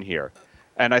solution here?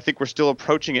 And I think we're still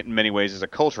approaching it in many ways as a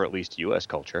culture, at least U.S.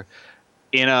 culture,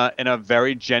 in a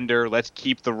very gender, let's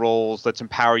keep the roles, let's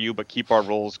empower you, but keep our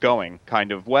roles going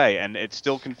kind of way. And it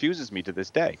still confuses me to this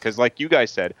day. Because like you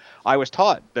guys said, I was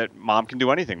taught that mom can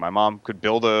do anything. My mom could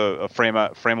build a frame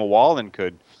a wall and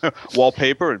could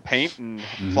wallpaper and paint and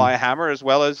fly a hammer as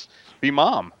well as be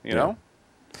mom, you know?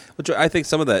 Which I think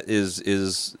some of that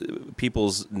is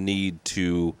people's need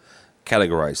to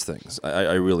categorize things.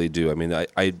 I really do. I mean,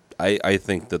 I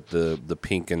think that the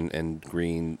pink and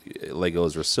green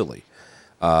Legos are silly.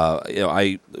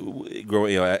 I grow.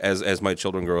 As my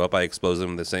children grow up, I expose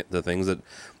them to the things that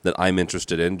I'm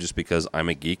interested in, just because I'm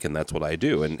a geek and that's what I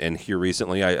do. And here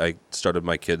recently, I started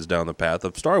my kids down the path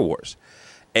of Star Wars,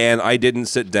 and I didn't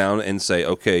sit down and say,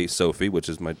 "Okay, Sophie," which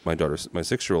is my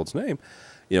 6-year-old's name,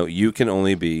 you can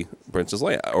only be Princess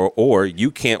Leia, or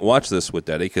you can't watch this with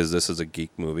Daddy because this is a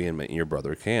geek movie and your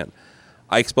brother can.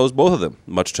 I exposed both of them,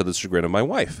 much to the chagrin of my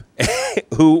wife,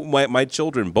 who my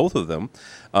children, both of them,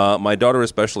 my daughter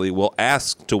especially, will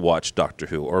ask to watch Doctor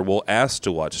Who or will ask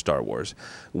to watch Star Wars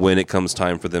when it comes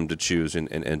time for them to choose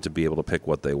and to be able to pick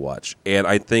what they watch. And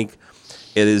I think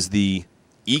it is the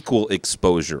equal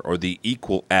exposure or the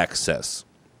equal access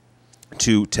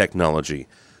to technology,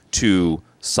 to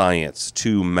science,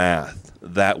 to math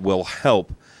that will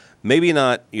help. Maybe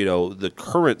not, the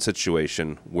current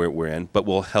situation where we're in, but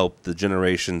will help the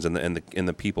generations and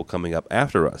the people coming up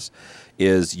after us.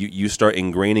 Is you start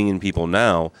ingraining in people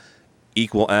now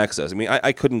equal access. I mean,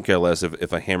 I couldn't care less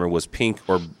if a hammer was pink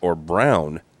or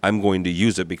brown. I'm going to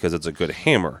use it because it's a good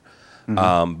hammer.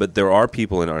 But there are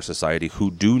people in our society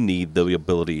who do need the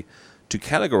ability to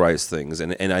categorize things,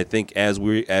 and I think as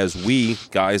we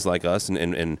guys like us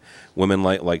and women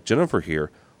like Jennifer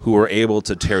here, who are able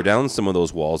to tear down some of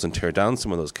those walls and tear down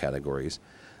some of those categories,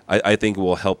 I think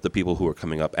will help the people who are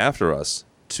coming up after us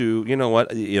to,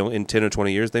 in 10 or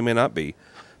 20 years, they may not be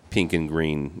pink and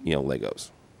green, Legos.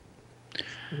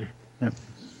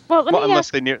 Well,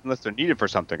 unless they're needed for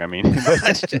something, I mean.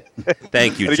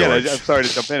 Thank you, again, George. I'm sorry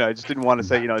to jump in. I just didn't want to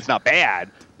say, it's not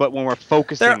bad, but when we're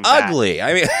focusing they're ugly.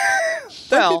 I mean,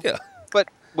 but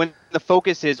when the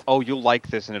focus is, you'll like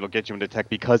this and it'll get you into tech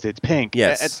because it's pink.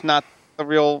 Yes. It's not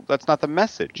that's not the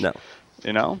message.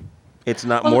 No. It's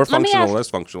not more functional or less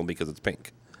functional because it's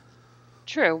pink.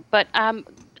 True, but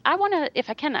I want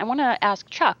to ask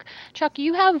Chuck. Chuck,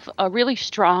 you have a really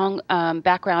strong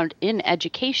background in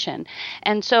education,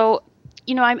 and so,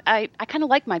 I kind of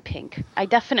like my pink. I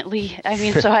definitely,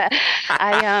 so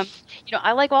I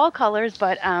like all colors,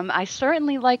 but I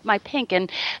certainly like my pink.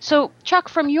 And so, Chuck,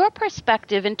 from your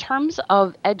perspective, in terms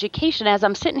of education, as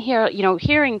I'm sitting here,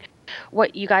 hearing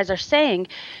what you guys are saying,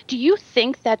 do you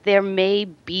think that there may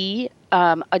be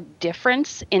a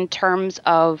difference in terms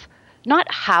of not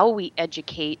how we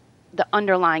educate, the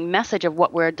underlying message of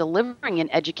what we're delivering in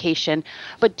education,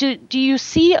 but do you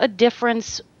see a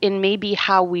difference in maybe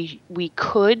how we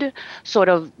could sort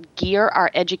of gear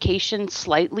our education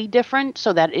slightly different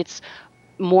so that it's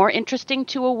more interesting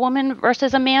to a woman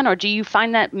versus a man, or do you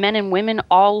find that men and women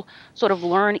all sort of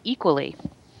learn equally?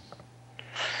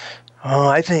 Oh,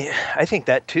 I think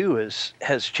that too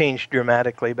has changed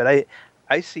dramatically, but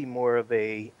I see more of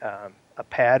a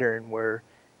pattern where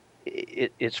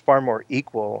it's far more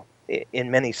equal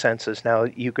in many senses. Now,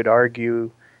 you could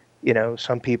argue,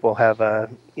 some people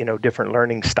have different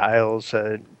learning styles,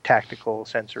 tactical,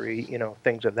 sensory,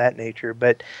 things of that nature.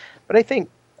 But I think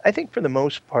for the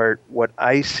most part, what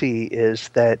I see is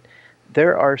that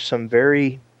there are some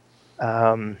very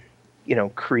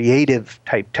creative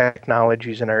type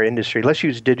technologies in our industry. Let's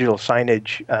use digital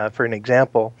signage for an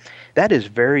example. That is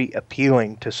very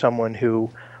appealing to someone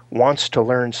who wants to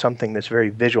learn something that's very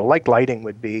visual, like lighting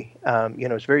would be.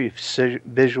 It's very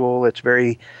visual, it's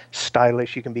very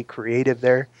stylish, you can be creative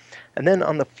there. And then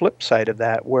on the flip side of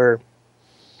that, where,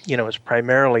 it's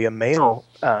primarily a male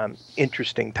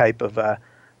interesting type of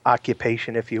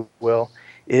occupation, if you will,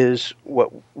 is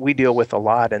what we deal with a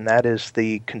lot, and that is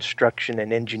the construction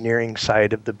and engineering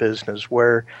side of the business,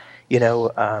 where,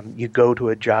 you go to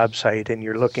a job site and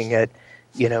you're looking at,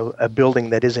 a building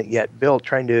that isn't yet built,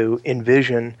 trying to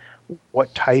envision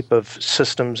what type of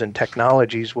systems and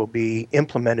technologies will be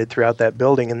implemented throughout that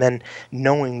building, and then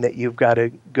knowing that you've got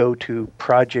to go to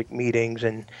project meetings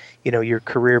and, your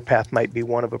career path might be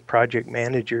one of a project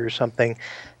manager or something.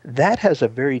 That has a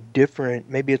very different,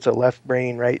 maybe it's a left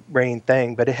brain, right brain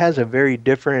thing, but it has a very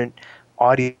different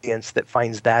audience that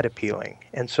finds that appealing.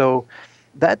 And so,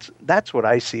 that's what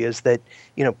I see, is that,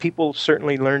 people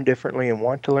certainly learn differently and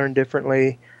want to learn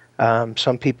differently.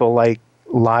 Some people like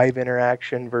live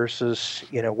interaction versus,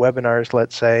 webinars,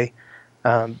 let's say.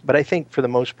 But I think for the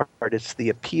most part, it's the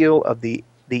appeal of the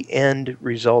end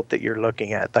result that you're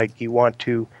looking at. Like, you want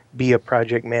to be a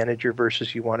project manager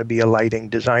versus you want to be a lighting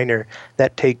designer.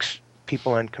 That takes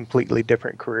people on completely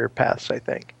different career paths, I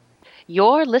think.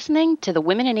 You're listening to the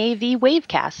Women in AV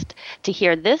WAVEcast. To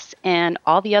hear this and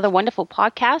all the other wonderful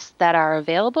podcasts that are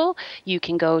available, you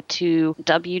can go to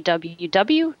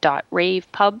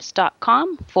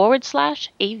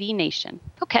www.ravepubs.com/AVNation.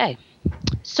 Okay,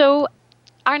 so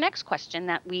our next question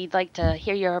that we'd like to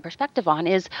hear your perspective on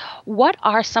is, what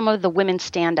are some of the women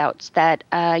standouts that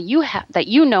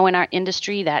you know in our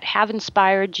industry that have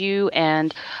inspired you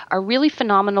and are really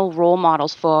phenomenal role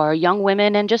models for young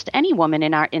women and just any woman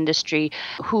in our industry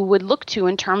who would look to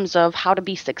in terms of how to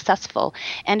be successful?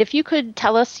 And if you could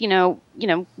tell us, one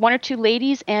or two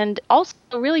ladies, and also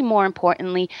really more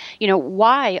importantly,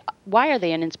 why are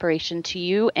they an inspiration to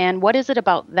you, and what is it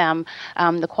about them,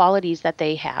 the qualities that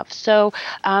they have? So,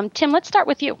 Tim, let's start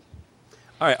with you.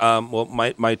 All right. Well,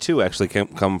 my two actually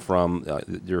come from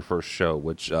your first show,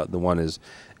 which the one is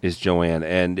Joanne,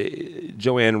 and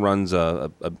Joanne runs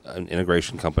an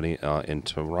integration company in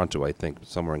Toronto, I think,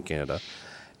 somewhere in Canada.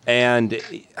 And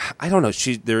I don't know,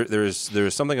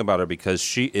 there's something about her because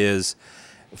she is,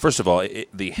 first of all,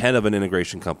 the head of an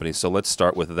integration company. So let's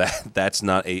start with that. That's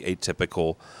not a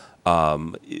typical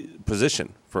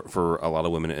position for a lot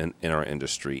of women in our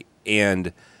industry.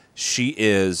 And she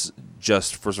is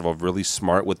just, first of all, really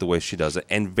smart with the way she does it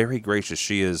and very gracious.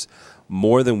 She is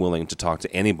more than willing to talk to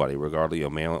anybody, regardless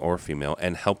of male or female,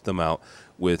 and help them out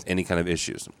with any kind of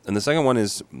issues. And the second one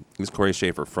is Corey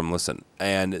Schaefer from Listen.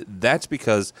 And that's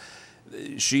because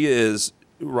she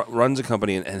runs a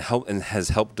company and has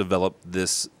helped develop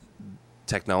this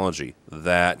technology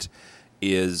that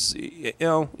is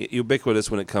ubiquitous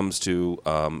when it comes to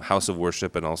house of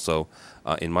worship and also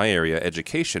in my area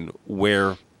education,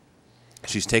 where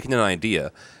she's taken an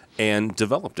idea and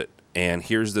developed it. And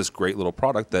here's this great little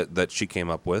product that she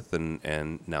came up with,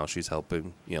 and now she's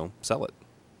helping sell it.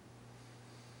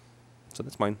 So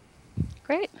that's mine.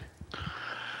 Great.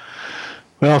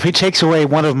 Well, if he takes away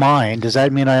one of mine, does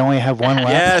that mean I only have one left?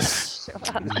 Yes.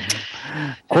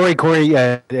 Corey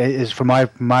is, from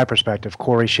my perspective,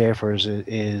 Corey Schaefer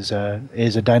is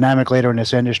a dynamic leader in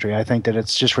this industry. I think that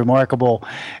it's just remarkable,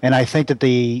 and I think that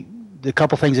the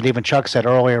couple things that even Chuck said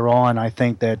earlier on, I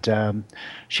think that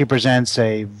she presents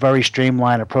a very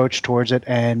streamlined approach towards it,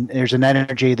 and there's an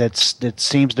energy that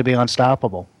seems to be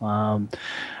unstoppable.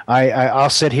 I'll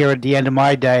sit here at the end of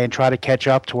my day and try to catch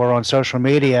up to her on social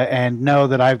media and know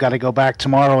that I've got to go back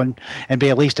tomorrow and be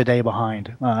at least a day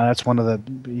behind. That's one of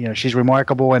the, she's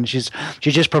remarkable, and she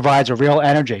just provides a real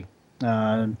energy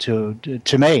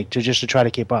to me to try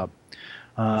to keep up.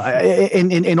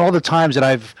 In all the times that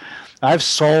I've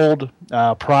sold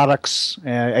products,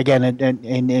 again,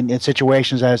 in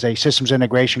situations as a systems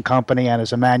integration company and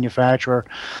as a manufacturer.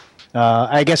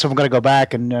 I guess I'm going to go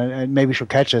back and maybe she'll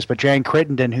catch this, but Jane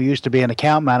Crittenden, who used to be an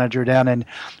account manager down in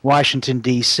Washington,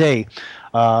 D.C.,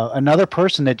 another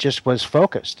person that just was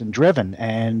focused and driven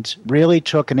and really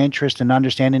took an interest in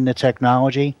understanding the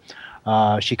technology.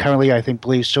 She currently, I think,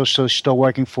 believes still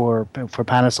working for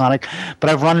Panasonic. But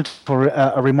I've run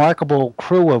into a remarkable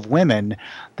crew of women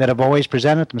that have always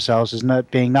presented themselves as not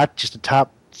just the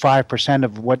top 5%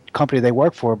 of what company they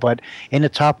work for, but in the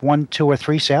top 1, 2, or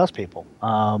 3 salespeople.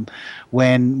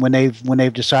 When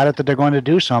they've decided that they're going to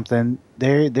do something,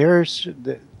 there's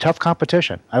tough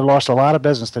competition. I've lost a lot of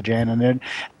business to Jan, and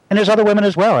there's other women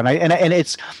as well, and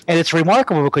it's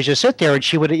remarkable because you sit there and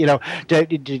she would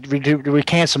to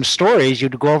recant some stories.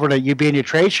 You'd go over to you'd be in your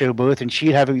trade show booth, and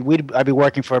I'd be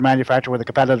working for a manufacturer with a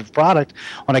competitive product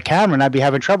on a camera, and I'd be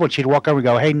having trouble. And she'd walk over and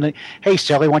go, "Hey,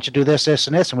 Sally, why don't you do this, this,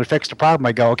 and this?" And we'd fix the problem.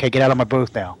 I go, "Okay, get out of my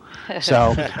booth now."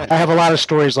 So I have a lot of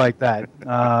stories like that,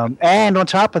 and on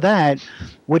top of that,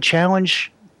 would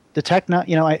challenge the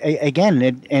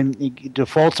again, and to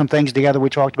fold some things together we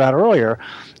talked about earlier,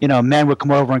 men would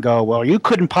come over and go, "Well, you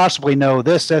couldn't possibly know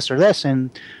this, or this,"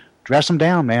 and dress them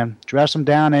down, man. Dress them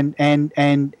down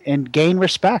and gain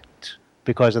respect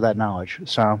because of that knowledge.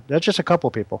 So that's just a couple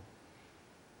of people.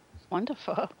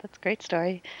 Wonderful. That's a great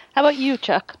story. How about you,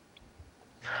 Chuck?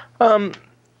 The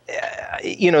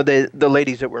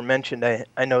ladies that were mentioned, I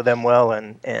know them well,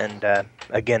 and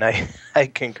again, I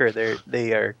concur.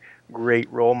 They are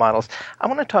great role models. I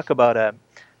want to talk about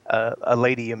a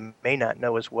lady you may not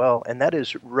know as well, and that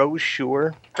is Rose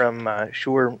Shure from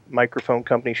Shure Microphone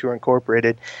Company, Shure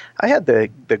Incorporated. I had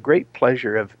the great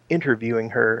pleasure of interviewing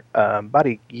her about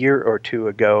a year or two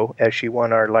ago as she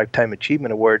won our Lifetime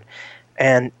Achievement Award,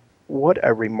 and what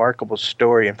a remarkable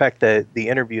story. In fact, the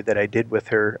interview that I did with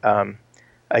her,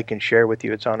 I can share with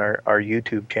you. It's on our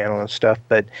YouTube channel and stuff,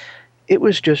 but it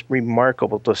was just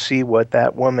remarkable to see what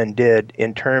that woman did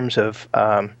in terms of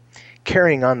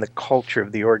carrying on the culture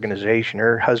of the organization.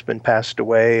 Her husband passed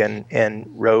away, and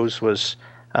Rose was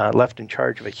left in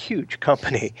charge of a huge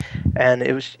company, and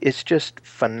it's just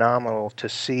phenomenal to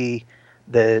see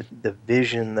the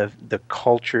vision, the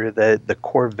culture, the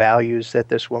core values that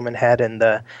this woman had, and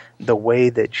the way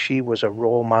that she was a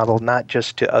role model, not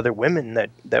just to other women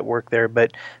that work there,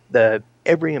 but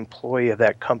every employee of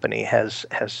that company has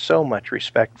so much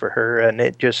respect for her, and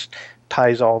it just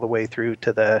ties all the way through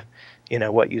to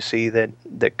what you see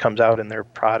that comes out in their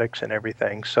products and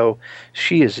everything. So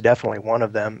she is definitely one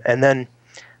of them. And then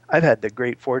I've had the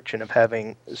great fortune of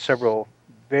having several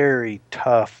very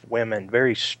tough women,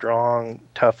 very strong,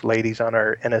 tough ladies on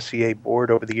our NSCA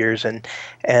board over the years.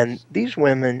 And these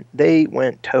women, they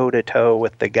went toe-to-toe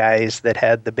with the guys that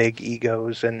had the big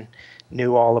egos and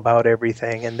knew all about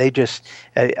everything. And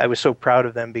I was so proud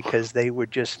of them because they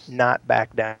would just not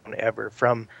back down ever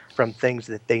from things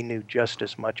that they knew just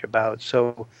as much about.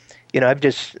 So,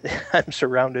 I'm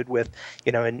surrounded with,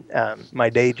 in my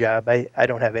day job, I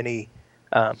don't have any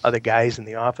other guys in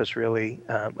the office really,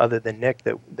 other than Nick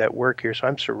that work here. So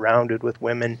I'm surrounded with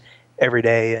women every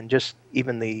day, and just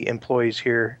even the employees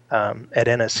here at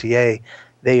NSCA,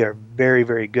 they are very,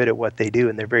 very good at what they do,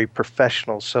 and they're very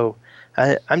professional. So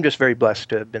I'm just very blessed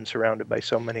to have been surrounded by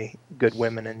so many good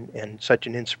women and such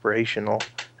an inspirational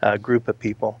group of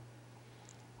people.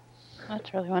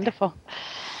 That's really wonderful.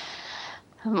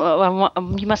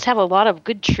 You must have a lot of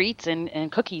good treats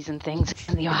and cookies and things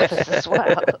in the office as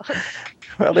well.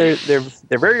 Well, they're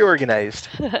very organized.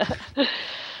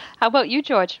 How about you,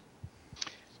 George?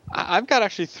 I've got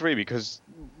actually three, because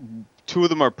two of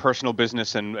them are personal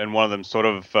business, and one of them sort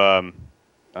of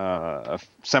a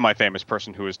semi-famous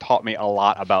person who has taught me a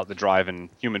lot about the drive in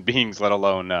human beings, let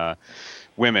alone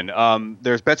women.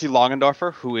 There's Betsy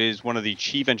Longendorfer, who is one of the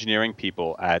chief engineering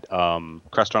people at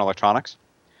Crestron Electronics.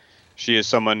 She is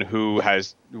someone who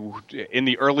in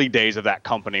the early days of that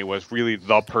company, was really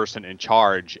the person in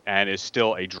charge, and is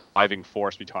still a driving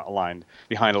force behind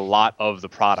a lot of the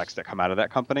products that come out of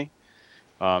that company.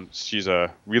 She's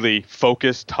a really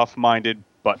focused, tough-minded,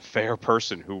 but fair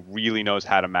person who really knows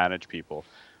how to manage people.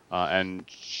 And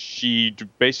she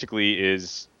basically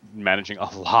is managing a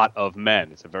lot of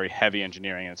men. It's a very heavy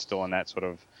engineering, and it's still in that sort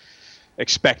of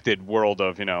expected world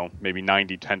of, maybe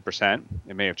 90-10%.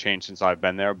 It may have changed since I've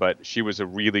been there, but she was a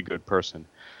really good person.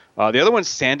 The other one's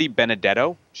Sandy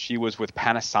Benedetto. She was with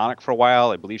Panasonic for a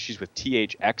while. I believe she's with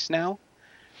THX now.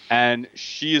 And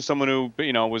she is someone who,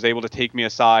 was able to take me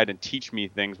aside and teach me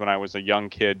things when I was a young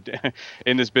kid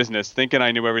in this business, thinking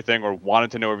I knew everything or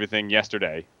wanted to know everything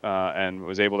yesterday, and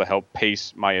was able to help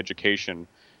pace my education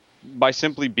by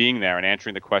simply being there and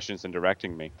answering the questions and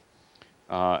directing me.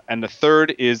 And the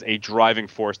third is a driving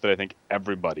force that I think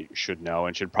everybody should know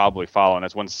and should probably follow, and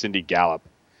that's one Cindy Gallup.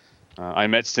 I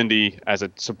met Cindy as a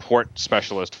support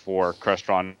specialist for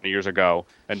Crestron years ago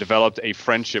and developed a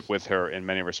friendship with her in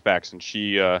many respects. And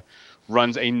she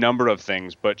runs a number of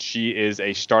things, but she is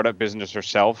a startup business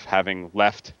herself, having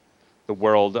left the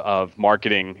world of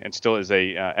marketing and still is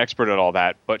a expert at all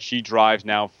that. But she drives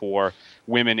now for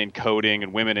women in coding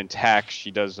and women in tech.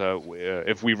 She does,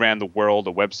 If We Ran the World,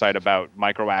 a website about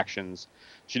microactions.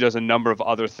 She does a number of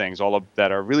other things, all of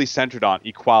that are really centered on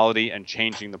equality and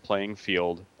changing the playing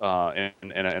field in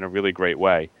a really great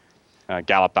way.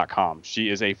 Gallup.com. She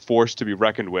is a force to be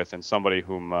reckoned with, and somebody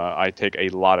whom I take a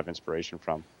lot of inspiration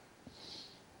from.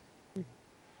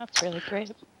 That's really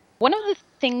great. One of the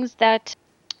things that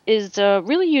is a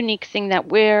really unique thing that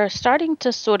we're starting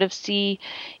to sort of see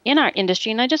in our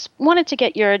industry, and I just wanted to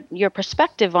get your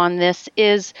perspective on this,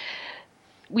 is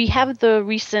we have the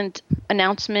recent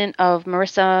announcement of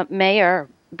Marissa Mayer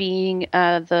being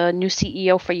the new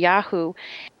CEO for Yahoo.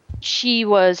 She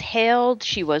was hailed,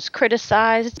 she was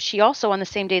criticized. She also, on the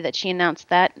same day that she announced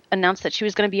that she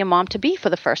was going to be a mom-to-be for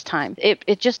the first time.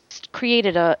 It just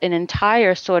created an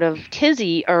entire sort of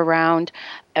tizzy around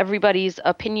everybody's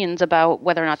opinions about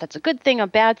whether or not that's a good thing, a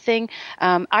bad thing.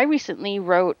 I recently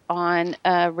wrote on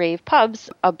Rave Pubs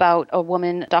about a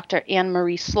woman, Dr. Anne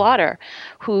Marie Slaughter,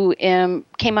 who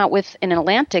came out with an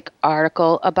Atlantic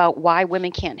article about why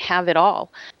women can't have it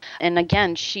all. And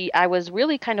again, I was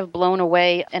really kind of blown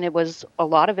away, and a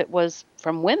lot of it was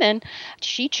from women.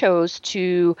 She chose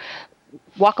to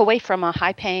walk away from a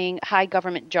high-paying,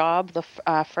 high-government job, the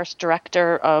first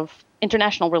director of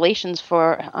international relations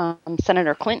for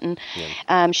Senator Clinton.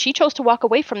 Yeah. She chose to walk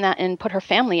away from that and put her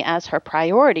family as her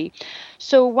priority.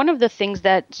 So one of the things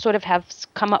that sort of have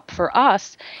come up for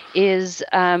us is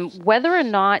whether or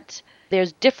not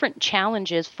there's different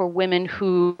challenges for women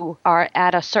who are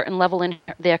at a certain level in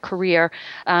their career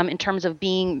in terms of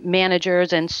being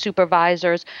managers and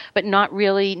supervisors, but not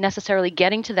really necessarily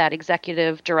getting to that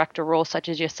executive director role, such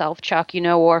as yourself, Chuck,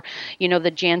 or,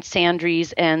 the Jan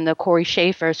Sandries and the Corey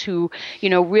Schaefers, who,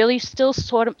 really still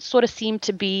sort of seem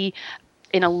to be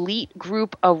an elite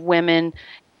group of women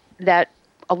that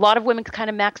a lot of women kind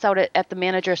of max out at the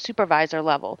manager supervisor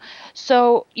level.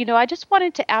 So, I just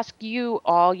wanted to ask you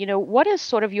all, what is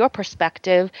sort of your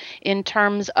perspective in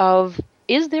terms of,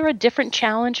 is there a different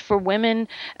challenge for women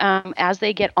as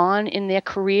they get on in their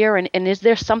career? And is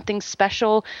there something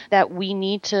special that we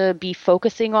need to be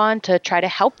focusing on to try to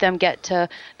help them get to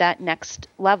that next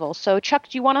level? So, Chuck,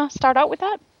 do you want to start out with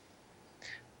that?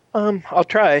 I'll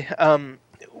try.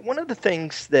 One of the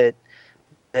things that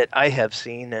I have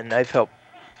seen, and I've helped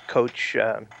coach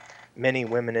many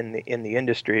women in the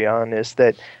industry on, is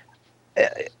that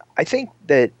I think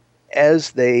that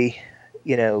as they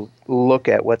look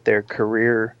at what their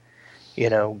career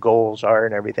goals are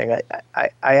and everything, I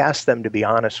ask them to be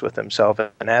honest with themselves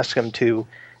and ask them to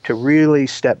really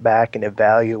step back and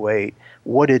evaluate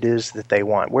what it is that they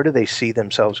want. Where do they see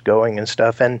themselves going and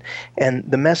stuff? And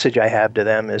the message I have to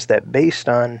them is that based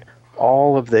on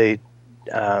all of the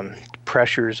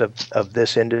pressures of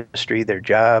this industry, their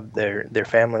job, their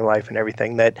family life and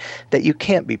everything, that you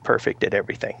can't be perfect at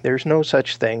everything. There's no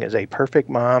such thing as a perfect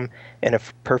mom and a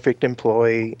perfect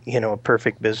employee, a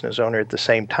perfect business owner at the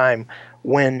same time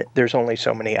when there's only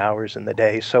so many hours in the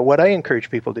day. So what I encourage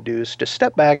people to do is to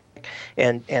step back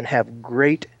and have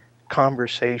great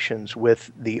conversations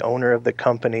with the owner of the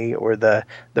company or the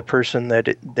person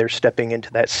that they're stepping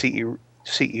into that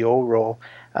CEO role,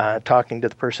 talking to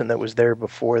the person that was there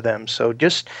before them. So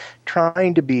just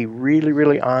trying to be really,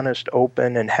 really honest,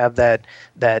 open, and have that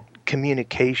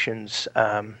communications,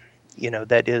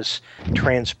 that is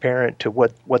transparent to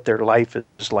what their life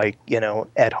is like,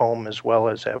 at home as well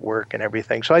as at work and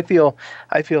everything. So I feel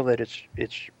that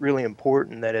it's really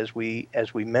important that as we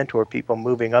mentor people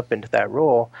moving up into that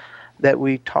role, that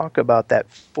we talk about that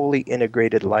fully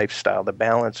integrated lifestyle, the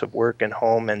balance of work and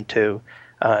home, and to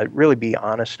really be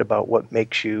honest about what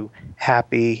makes you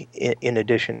happy in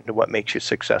addition to what makes you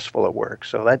successful at work.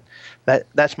 So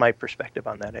that's my perspective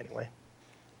on that anyway.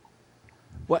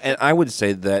 Well, and I would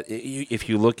say that if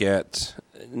you look at,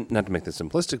 not to make this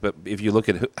simplistic, but if you look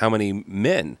at how many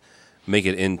men make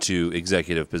it into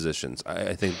executive positions,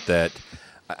 I think that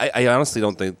I honestly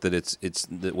don't think that it's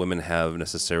that women have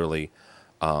necessarily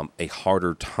a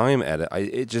harder time at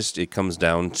it. It comes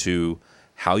down to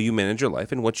how you manage your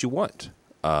life and what you want.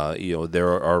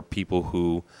 There are people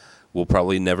who will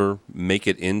probably never make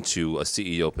it into a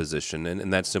CEO position,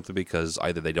 and that's simply because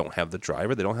either they don't have the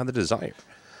drive or they don't have the desire.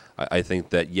 I think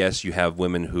that, yes, you have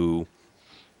women who,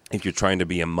 if you're trying to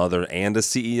be a mother and a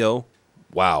CEO,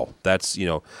 wow, that's,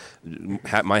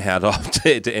 my hat off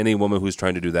to any woman who's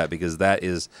trying to do that, because that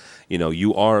is,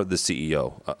 you are the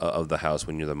CEO of the house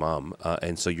when you're the mom,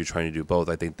 and so you're trying to do both.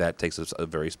 I think that takes a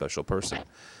very special person.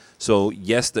 So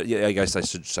yes, I guess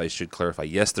I should clarify.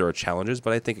 Yes, there are challenges,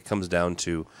 but I think it comes down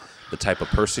to the type of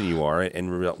person you are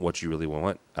and what you really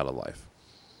want out of life.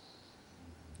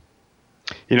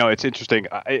 It's interesting.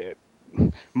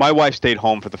 My wife stayed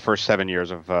home for the first 7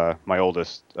 years of my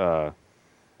oldest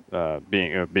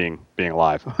being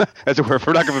alive, as it were.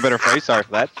 For lack of a better phrase, sorry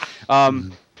for that.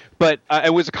 But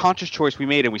it was a conscious choice we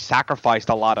made, and we sacrificed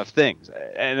a lot of things.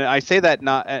 And I say that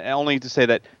not only to say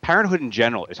that parenthood in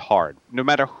general is hard, no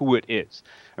matter who it is.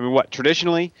 I mean,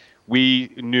 traditionally,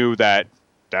 we knew that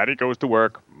daddy goes to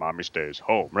work, mommy stays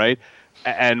home, right?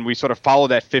 And we sort of follow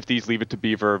that 50s Leave It to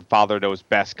Beaver, father knows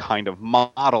best kind of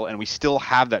model, and we still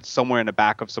have that somewhere in the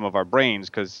back of some of our brains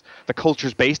because the culture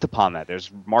is based upon that.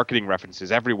 There's marketing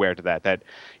references everywhere to that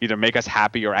either make us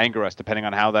happy or anger us, depending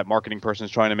on how that marketing person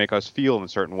is trying to make us feel in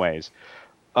certain ways.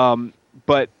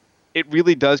 But it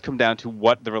really does come down to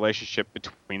what the relationship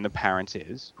between the parents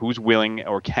is, who's willing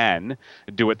or can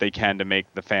do what they can to make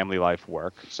the family life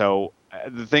work. So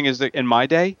the thing is that in my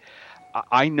day,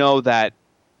 I know that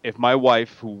if my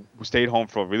wife, who stayed home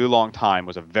for a really long time,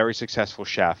 was a very successful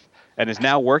chef and is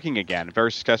now working again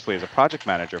very successfully as a project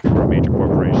manager for a major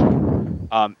corporation,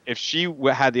 if she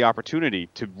had the opportunity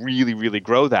to really, really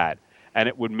grow that, and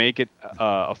it would make it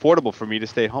affordable for me to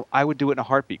stay at home, I would do it in a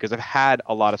heartbeat because I've had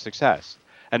a lot of success.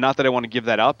 And not that I want to give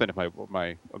that up, and if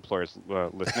my employer's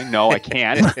listening, no, I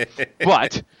can't.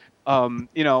 But,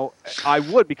 I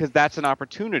would, because that's an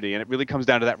opportunity, and it really comes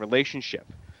down to that relationship.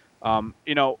 My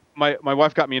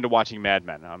wife got me into watching Mad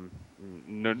Men. I'm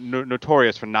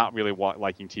notorious for not really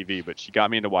liking TV, but she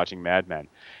got me into watching Mad Men.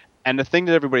 And the thing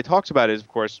that everybody talks about is, of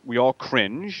course, we all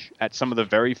cringe at some of the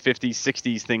very 50s,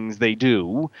 60s things they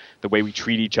do, the way we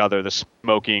treat each other, the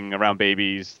smoking around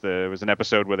babies. There was an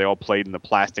episode where they all played in the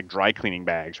plastic dry cleaning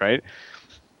bags, right?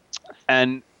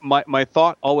 And my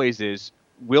thought always is,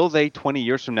 will they 20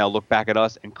 years from now look back at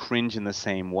us and cringe in the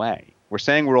same way? We're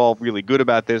saying we're all really good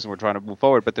about this and we're trying to move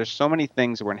forward, but there's so many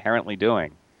things that we're inherently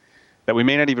doing that we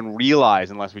may not even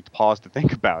realize unless we pause to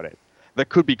think about it, that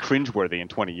could be cringeworthy in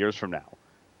 20 years from now.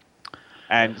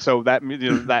 And so that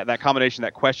combination,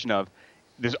 that question of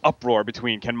there's uproar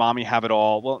between can mommy have it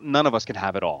all? Well, none of us can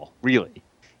have it all, really.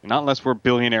 Not unless we're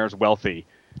billionaires wealthy.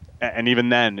 And even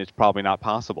then, it's probably not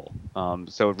possible.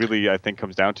 So it really, I think,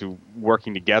 comes down to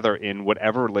working together in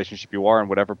whatever relationship you are and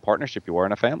whatever partnership you are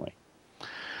in a family.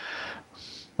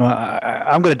 Well,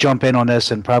 I'm going to jump in on this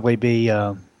and probably be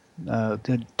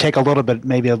to take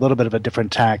maybe a little bit of a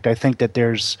different tact. I think that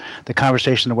there's the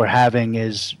conversation that we're having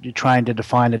is trying to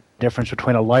define the difference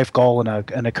between a life goal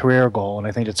and a career goal, and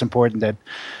I think it's important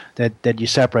that you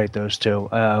separate those two.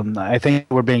 I think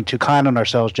we're being too kind on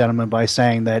ourselves, gentlemen, by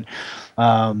saying that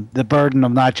the burden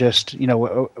of not just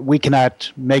we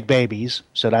cannot make babies,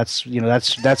 so that's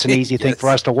an easy thing for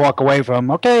us to walk away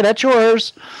from. Okay, that's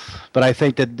yours. But I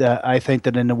think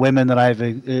that in the women that I've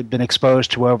been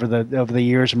exposed to over the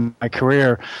years of my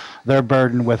career, they're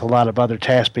burdened with a lot of other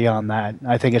tasks beyond that.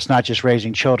 I think it's not just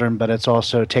raising children, but it's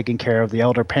also taking care of the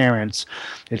elder parents.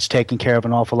 It's taking care of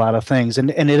an awful lot of things, and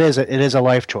it is a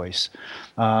life choice.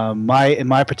 In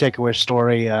my particular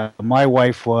story, my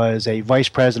wife was a vice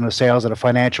president of sales at a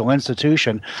financial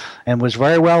institution, and was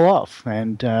very well off.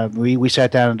 And we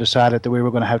sat down and decided that we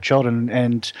were going to have children,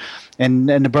 and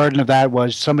the burden of that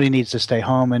was somebody needs to stay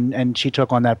home, and she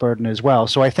took on that burden as well.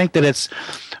 So I think that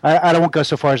I don't go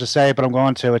so far as to say, but I'm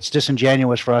going to. It's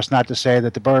disingenuous for us not to say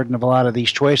that the burden of a lot of these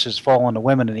choices fall on the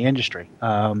women in the industry.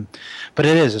 But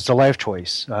it's a life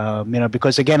choice.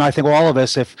 Because again, I think all of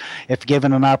us, if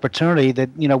given an opportunity, that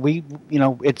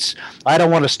I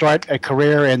don't want to start a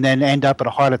career and then end up at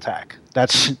a heart attack.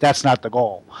 That's not the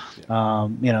goal.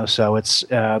 So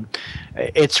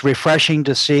it's refreshing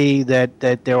to see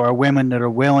that there are women that are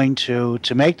willing to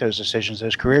make those decisions,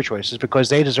 those career choices, because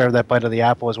they deserve that bite of the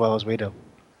apple as well as we do.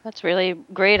 That's really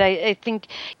great. I think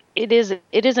it is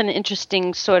an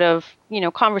interesting sort of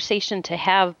conversation to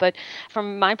have, but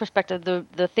from my perspective,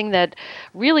 the thing that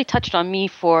really touched on me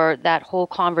for that whole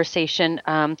conversation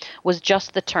was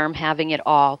just the term having it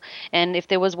all. And if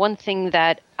there was one thing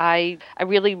that I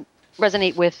really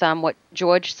resonate with what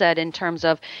George said in terms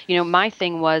of, my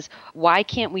thing was, why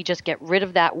can't we just get rid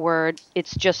of that word?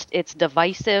 It's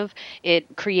divisive.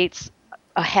 It creates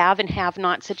a have and have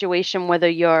not situation, whether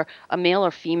you're a male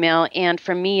or female. And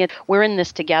for me, we're in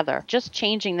this together. Just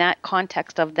changing that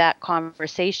context of that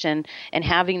conversation and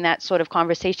having that sort of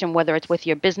conversation, whether it's with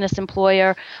your business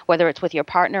employer, whether it's with your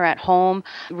partner at home,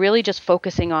 really just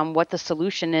focusing on what the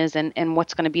solution is and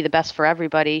what's going to be the best for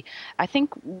everybody, I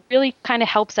think really kind of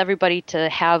helps everybody to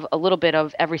have a little bit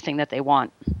of everything that they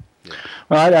want.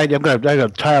 Well, I'm going to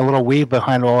tie a little weave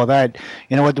behind all of that.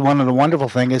 What? One of the wonderful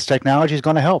things is technology is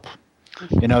going to help.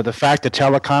 The fact that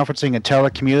teleconferencing and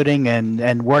telecommuting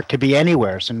and work could be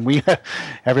anywhere. And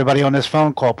everybody on this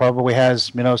phone call probably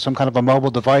has, some kind of a mobile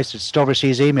device that still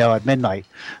receives email at midnight.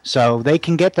 So they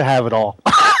can get to have it all.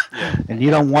 And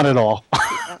you don't want it all.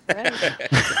 Right.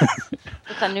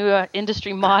 That's a new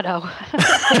industry motto.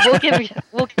 We'll give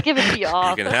it to you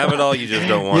all. You can have it all, you just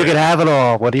don't want it. You can have it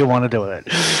all. What do you want to do with it?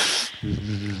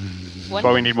 That's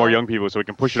why we need more young people so we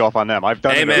can push it off on them. I've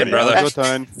done it. Amen, brother. Your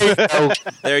turn.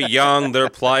 They're young, they're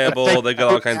pliable, they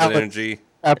got all kinds of energy.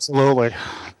 Absolutely.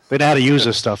 They know how to use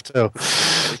this stuff, too.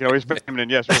 You can always bring them in.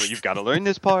 Yes, really, you've got to learn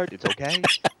this part. It's okay.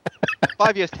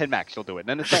 5 years, 10 max, you'll do it. And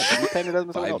then it's 10. 10 it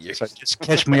doesn't 5 years. So just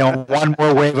catch me on one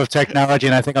more wave of technology,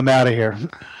 and I think I'm out of here.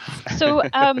 So,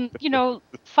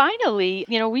 finally,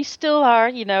 we still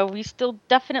are, we still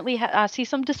definitely see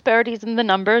some disparities in the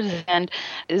numbers. And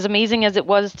as amazing as it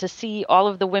was to see all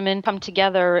of the women come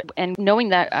together and knowing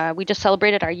that we just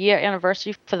celebrated our year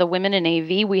anniversary for the Women in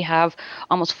AV, we have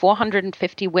almost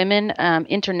 450 women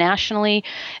internationally,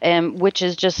 which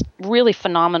is just really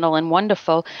phenomenal and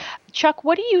wonderful. Chuck,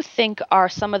 what do you think are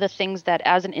some of the things that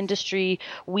as an industry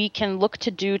we can look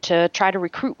to do to try to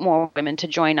recruit more women to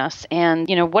join us? And,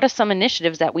 what are some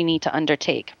initiatives that we need to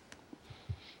undertake?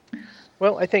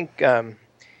 Well, I think,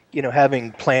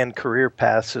 having planned career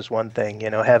paths is one thing,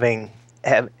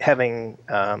 having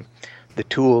the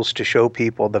tools to show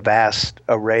people the vast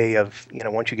array of,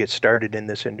 once you get started in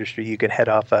this industry, you can head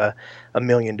off a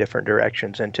million different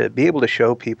directions, and to be able to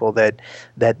show people that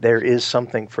there is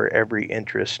something for every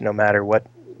interest, no matter what,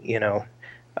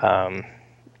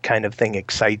 kind of thing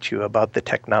excites you about the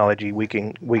technology, we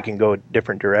can go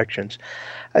different directions.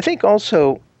 I think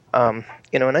also, and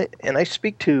I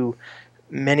speak to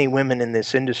many women in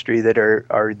this industry that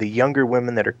are the younger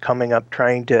women that are coming up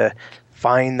trying to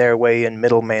find their way in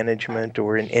middle management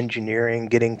or in engineering,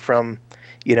 getting from,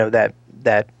 that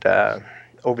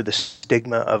over the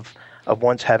stigma of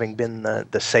once having been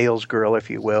the sales girl, if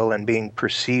you will, and being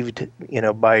perceived,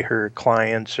 by her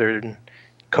clients or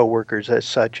coworkers as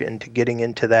such, into getting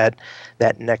into that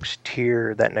next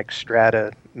tier, that next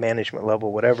strata, management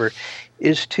level, whatever,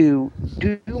 is to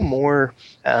do more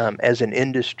as an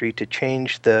industry to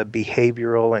change the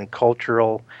behavioral and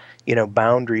cultural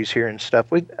boundaries here and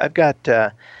stuff. I've got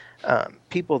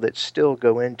people that still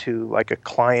go into like a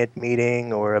client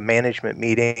meeting or a management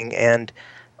meeting, and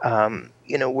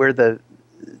where the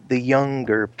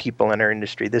younger people in our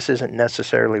industry, this isn't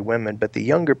necessarily women, but the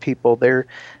younger people,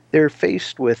 they're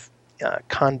faced with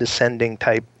condescending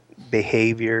type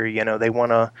behavior. They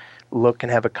want to look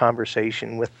and have a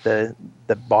conversation with the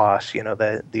boss,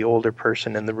 the older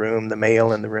person in the room, the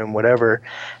male in the room, whatever.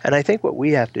 And I think what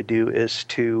we have to do is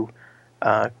to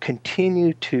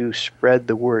continue to spread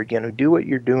the word, do what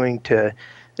you're doing to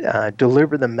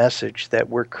deliver the message that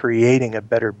we're creating a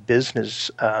better business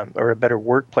or a better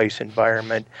workplace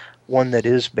environment, one that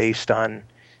is based on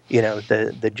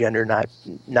the gender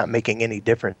not making any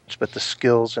difference, but the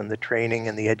skills and the training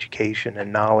and the education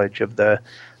and knowledge of the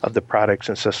products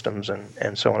and systems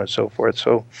and so on and so forth.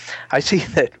 So I see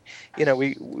that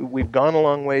we've gone a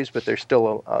long ways, but there's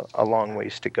still a long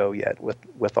ways to go yet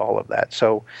with all of that.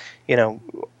 So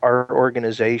our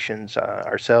organizations,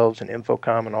 ourselves and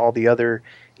Infocom and all the other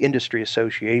industry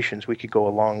associations, we could go a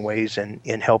long ways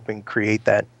in helping create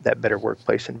that better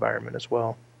workplace environment as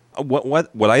well.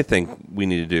 What I think we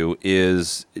need to do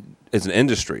is, as an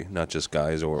industry, not just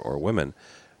guys or women,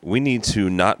 we need to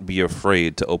not be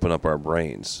afraid to open up our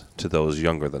brains to those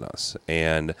younger than us.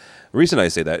 And the reason I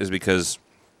say that is because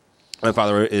my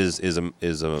father is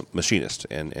a machinist,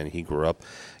 and he grew up,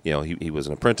 he was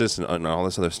an apprentice and all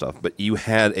this other stuff. But you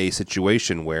had a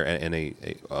situation where in a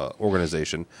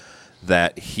organization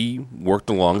that he worked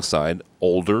alongside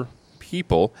older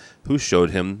people who showed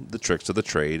him the tricks of the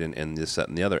trade and this, that,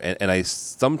 and the other. And I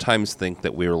sometimes think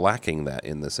that we're lacking that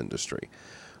in this industry,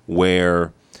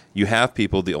 where you have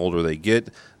people, the older they get,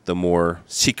 the more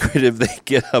secretive they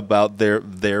get about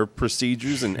their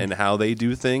procedures and how they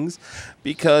do things,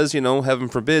 because, heaven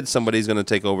forbid, somebody's going to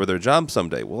take over their job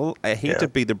someday. Well, I hate to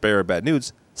be the bearer of bad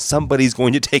news. Somebody's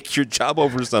going to take your job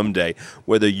over someday,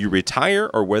 whether you retire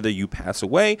or whether you pass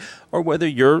away or whether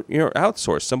you're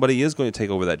outsourced. Somebody is going to take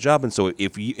over that job. And so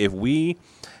if we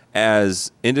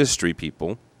as industry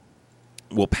people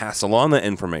will pass along that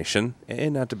information,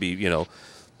 and not to be,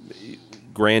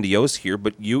 grandiose here,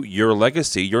 but your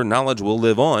legacy, your knowledge will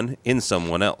live on in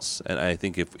someone else. And I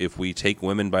think if we take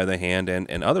women by the hand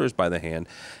and others by the hand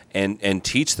and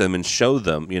teach them and show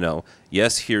them,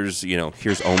 yes, here's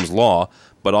Ohm's law,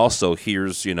 but also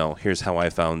here's how I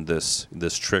found this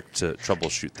trick to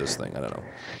troubleshoot this thing. I don't know.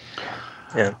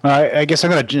 Yeah. I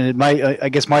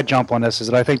guess my jump on this is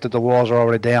that I think that the walls are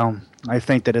already down. I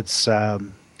think that it's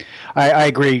I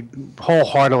agree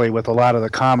wholeheartedly with a lot of the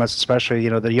comments, especially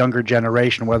the younger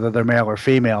generation, whether they're male or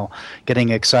female, getting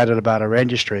excited about our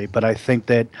industry. But I think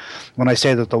that when I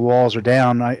say that the walls are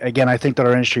down, I think that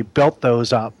our industry built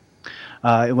those up.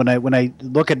 When I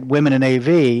look at women in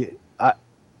AV,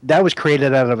 that was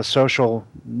created out of a social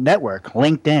network,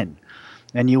 LinkedIn.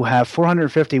 And you have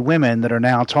 450 women that are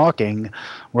now talking,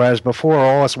 whereas before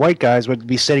all us white guys would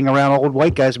be sitting around, old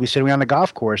white guys would be sitting around the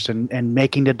golf course and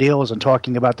making the deals and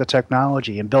talking about the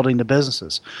technology and building the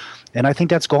businesses. And I think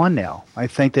that's gone now. I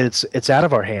think that it's out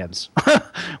of our hands,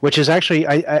 which is actually,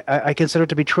 I consider it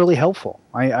to be truly helpful.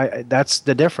 That's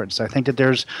the difference. I think that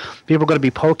there's people going to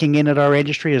be poking in at our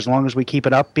industry as long as we keep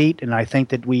it upbeat. And I think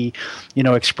that we,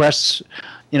 express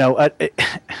a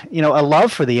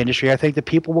love for the industry. I think that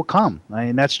people will come. I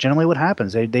mean, that's generally what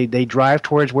happens. They drive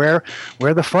towards where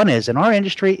the fun is, and our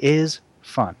industry is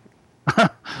fun.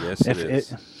 Yes, it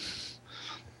is.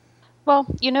 Well,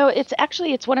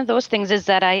 it's one of those things is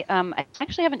that I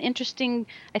actually have an interesting,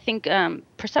 I think,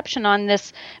 perception on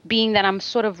this, being that I'm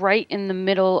sort of right in the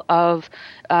middle of,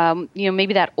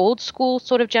 maybe that old school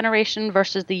sort of generation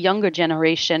versus the younger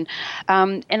generation.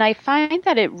 And I find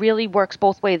that it really works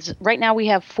both ways. Right now we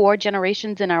have 4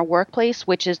 generations in our workplace,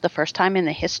 which is the first time in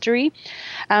the history.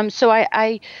 So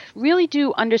I really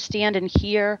do understand and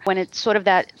hear when it's sort of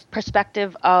that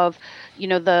perspective of,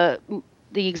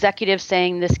 the executive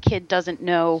saying this kid doesn't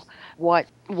know what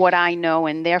I know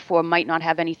and therefore might not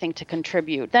have anything to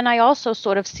contribute. Then I also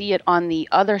sort of see it on the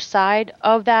other side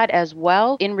of that as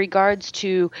well, in regards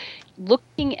to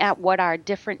looking at what our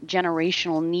different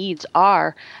generational needs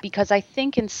are, because I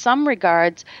think in some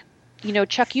regards,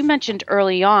 Chuck, you mentioned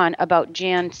early on about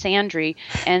Jan Sandry,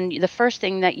 and the first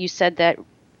thing that you said that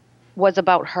was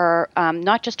about her,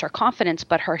 not just her confidence,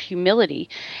 but her humility.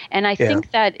 And I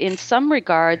think that in some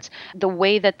regards, the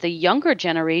way that the younger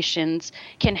generations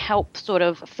can help sort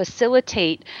of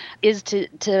facilitate is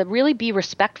to really be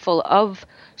respectful of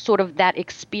sort of that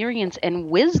experience and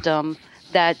wisdom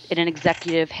that an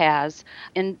executive has.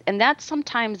 And that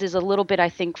sometimes is a little bit, I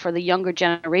think, for the younger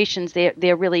generations,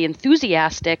 they're really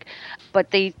enthusiastic,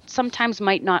 but they sometimes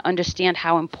might not understand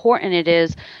how important it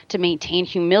is to maintain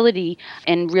humility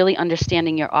and really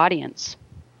understanding your audience.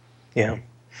 Yeah,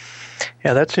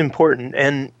 that's important.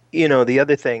 And the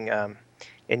other thing,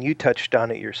 and you touched on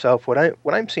it yourself.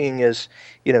 What I'm seeing is,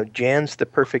 Jan's the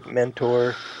perfect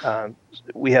mentor.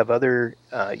 We have other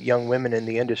young women in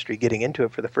the industry getting into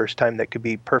it for the first time that could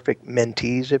be perfect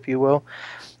mentees, if you will.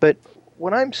 But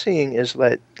what I'm seeing is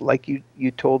that, like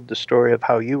you told the story of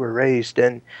how you were raised,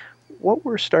 and what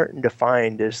we're starting to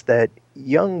find is that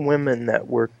young women that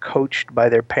were coached by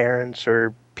their parents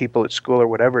or people at school or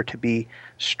whatever to be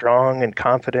strong and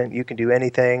confident, you can do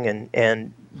anything,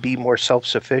 and be more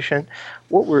self-sufficient.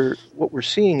 What we're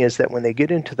seeing is that when they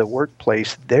get into the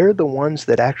workplace, they're the ones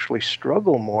that actually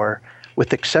struggle more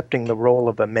with accepting the role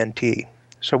of a mentee.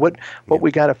 So what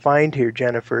we got to find here,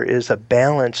 Jennifer, is a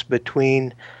balance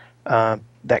between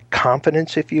that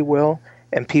confidence, if you will,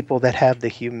 and people that have the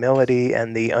humility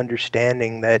and the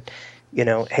understanding that,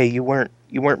 hey, you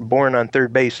weren't born on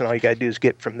third base and all you got to do is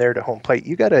get from there to home plate.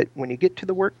 You got to, when you get to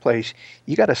the workplace,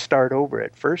 you got to start over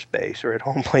at first base or at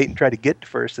home plate and try to get to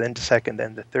first, then to second,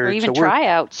 then to third. Or even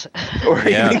tryouts. Or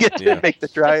even get to make the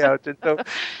tryouts. And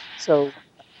so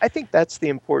I think that's the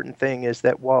important thing, is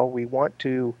that while we want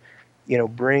to,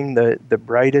 bring the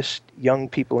brightest young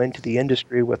people into the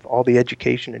industry with all the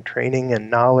education and training and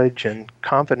knowledge and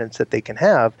confidence that they can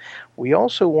have, we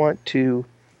also want to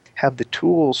have the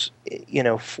tools,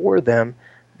 for them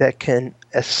that can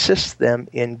assist them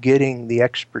in getting the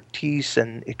expertise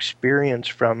and experience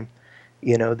from,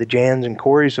 the Jans and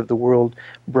Corys of the world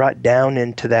brought down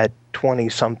into that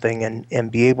 20-something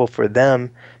and be able for them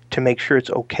to make sure it's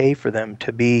okay for them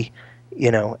to be,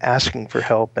 asking for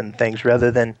help and things,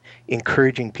 rather than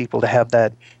encouraging people to have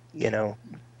that,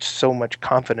 so much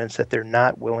confidence that they're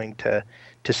not willing to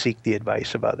seek the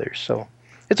advice of others. So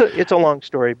it's a long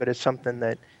story, but it's something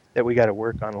that we got to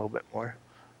work on a little bit more.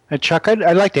 Chuck,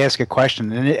 I'd like to ask a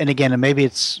question, and again, maybe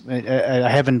it's I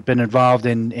haven't been involved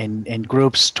in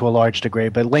groups to a large degree,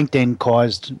 but LinkedIn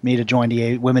caused me to join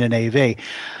the Women in AV.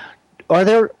 Are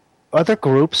there other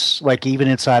groups, like even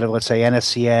inside of, let's say,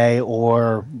 NSCA,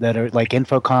 or that are like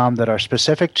Infocom, that are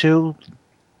specific to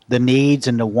the needs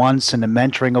and the wants and the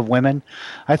mentoring of women?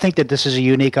 I think that this is a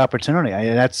unique opportunity.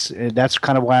 That's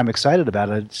kind of why I'm excited about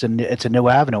it. It's a new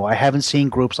avenue. I haven't seen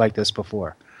groups like this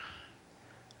before.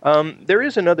 There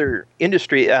is another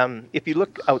industry. If you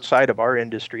look outside of our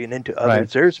industry and into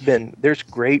others, there's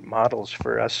great models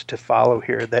for us to follow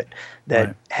here that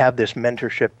have this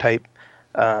mentorship type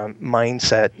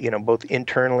mindset, both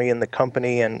internally in the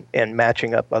company and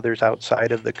matching up others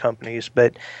outside of the companies.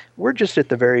 But we're just at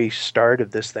the very start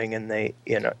of this thing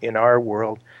in our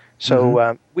world.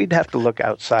 So we'd have to look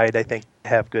outside, I think, to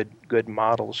have good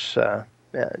models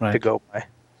to go by.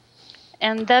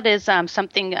 And that is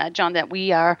something, John, that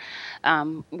we are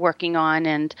working on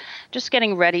and just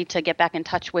getting ready to get back in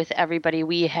touch with everybody.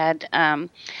 We had a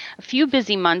few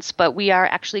busy months, but we are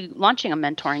actually launching a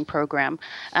mentoring program.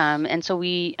 And so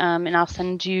and I'll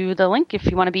send you the link if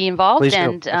you want to be involved. Please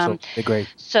and do. Absolutely.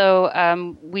 Great.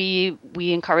 So we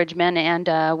encourage men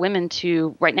and women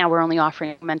to, right now we're only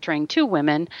offering mentoring to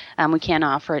women. We can't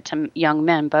offer it to young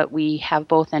men, but we have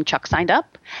both, and Chuck signed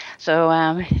up.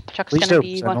 So Chuck's going to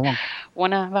be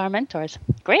one of our mentors.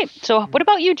 Great. So what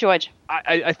about you, George?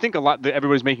 I think a lot that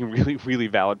everybody's making really, really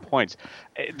valid points.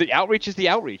 The outreach is the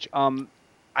outreach.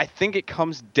 I think it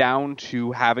comes down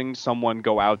to having someone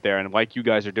go out there and, like you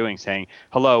guys are doing, saying,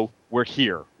 hello, we're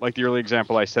here. Like the early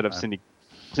example I said of Cindy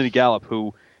Gallup,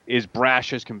 who is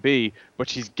brash as can be, but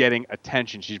she's getting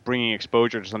attention. She's bringing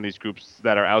exposure to some of these groups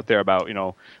that are out there about,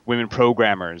 women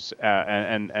programmers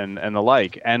and the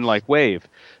like. And like WAVE,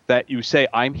 that you say,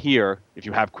 I'm here. If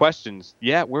you have questions,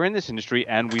 we're in this industry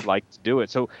and we like to do it.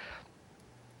 So,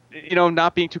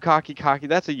 not being too cocky,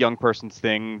 that's a young person's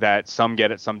thing that some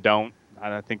get it, some don't.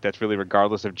 And I think that's really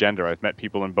regardless of gender. I've met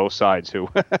people on both sides who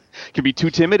can be too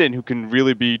timid and who can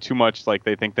really be too much like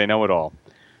they think they know it all.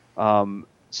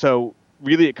 So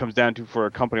really it comes down to, for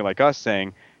a company like us,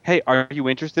 saying, hey, are you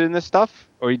interested in this stuff?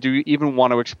 Or do you even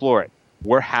want to explore it?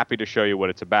 We're happy to show you what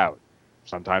it's about.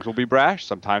 Sometimes we'll be brash,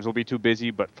 sometimes we'll be too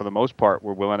busy, but for the most part,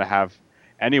 we're willing to have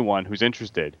anyone who's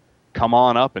interested come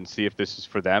on up and see if this is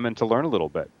for them and to learn a little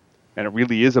bit. And it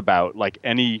really is about, like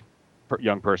any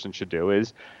young person should do,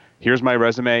 is here's my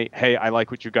resume. Hey, I like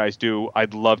what you guys do.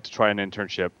 I'd love to try an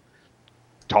internship.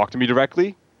 Talk to me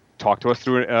directly. Talk to us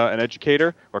through an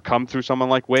educator, or come through someone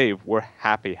like WAVE. We're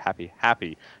happy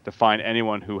to find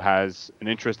anyone who has an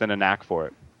interest and a knack for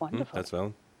it. Wonderful. That's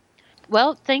valid.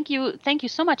 Well, thank you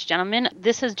so much, gentlemen.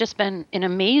 This has just been an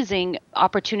amazing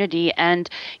opportunity, and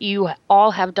you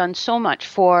all have done so much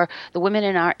for the women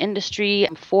in our industry,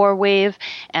 for WAVE,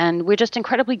 and we're just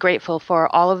incredibly grateful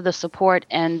for all of the support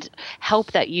and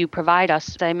help that you provide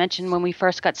us. As I mentioned when we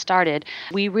first got started,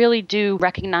 we really do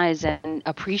recognize and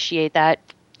appreciate that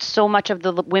so much of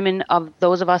the women of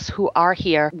those of us who are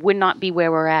here would not be where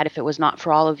we're at if it was not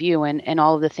for all of you and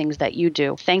all of the things that you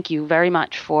do. Thank you very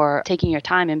much for taking your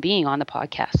time and being on the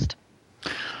podcast.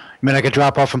 I mean, I could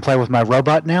drop off and play with my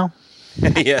robot now?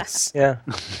 Yes. Yeah.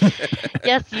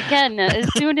 Yes, you can.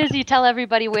 As soon as you tell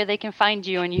everybody where they can find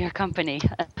you and your company.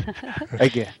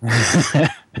 Again.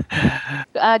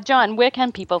 John, where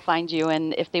can people find you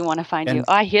and if they want to find you?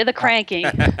 I hear the cranking.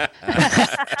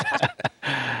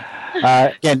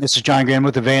 Again, this is John Greene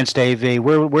with Advanced AV.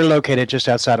 We're located just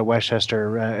outside of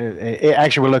Westchester.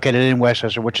 Actually, we're located in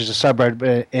Westchester, which is a suburb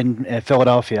in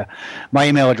Philadelphia. My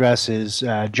email address is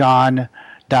john.greene,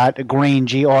 Greene,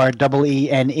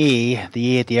 the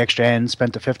E at the extra N,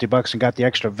 spent the $50 and got the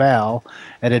extra vowel,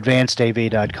 at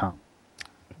advancedav.com.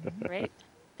 Great.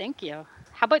 Thank you.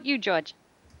 How about you, George?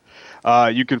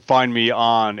 You can find me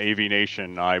on AV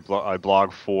Nation. I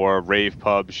blog for Rave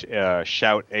Pub,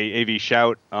 Shout, AV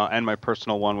Shout, and my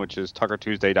personal one, which is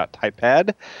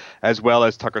tuckertuesday.typepad, as well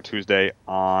as Tucker Tuesday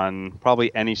on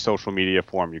probably any social media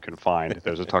form you can find. If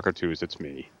there's a Tucker Tuesday, it's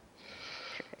me.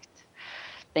 Great.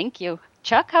 Thank you.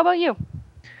 Chuck, how about you?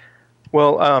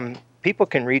 Well, people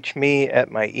can reach me at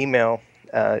my email.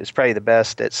 It's probably the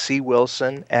best, at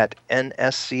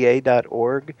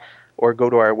cwilson@nsca.org. or go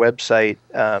to our website,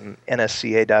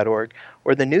 nsca.org.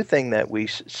 Or the new thing that we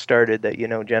started that,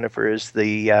 Jennifer, is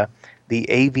the AV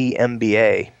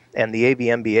MBA. And the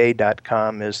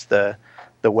avmba.com is the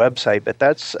website. But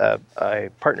that's a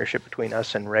partnership between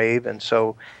us and Rave. And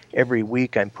so every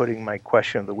week I'm putting my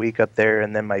question of the week up there,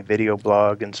 and then my video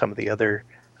blog and some of the other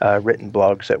written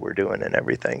blogs that we're doing and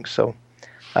everything. So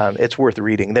it's worth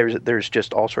reading. There's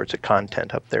just all sorts of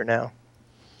content up there now.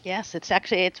 Yes,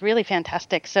 it's really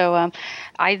fantastic. So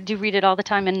I do read it all the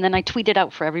time, and then I tweet it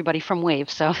out for everybody from WAVE.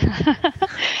 So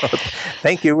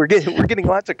thank you. We're getting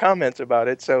lots of comments about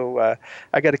it. So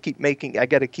I got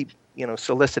to keep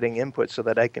soliciting input so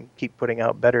that I can keep putting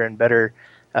out better and better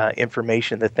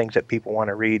information, the things that people want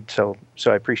to read. So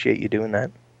I appreciate you doing that.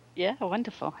 Yeah,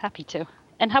 wonderful. Happy to.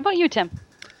 And how about you, Tim?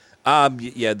 I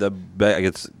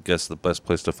guess the best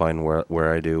place to find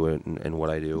where I do and what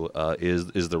I do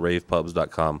is the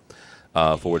ravepubs.com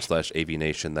 /AV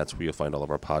Nation. That's where you'll find all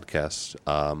of our podcasts.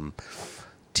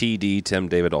 TD Tim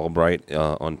David Albright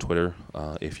on Twitter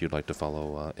if you'd like to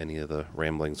follow any of the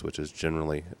ramblings, which is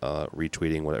generally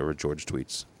retweeting whatever George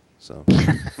tweets. So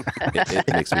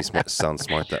it makes me sound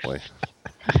smart that way.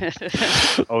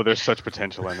 Oh, there's such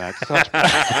potential in that.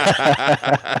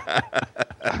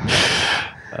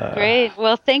 Great.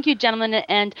 Well, thank you, gentlemen.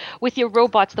 And with your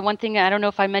robots, the one thing, I don't know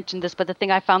if I mentioned this, but the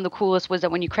thing I found the coolest was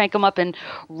that when you crank him up and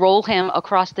roll him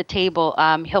across the table,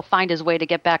 he'll find his way to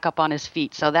get back up on his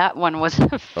feet. So that one was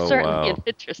certainly an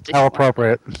interesting How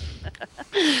appropriate.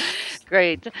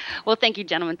 Great. Well, thank you,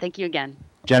 gentlemen. Thank you again.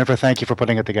 Jennifer, thank you for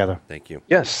putting it together. Thank you.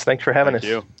 Yes, thanks for having us.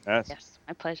 Thank you. Yes,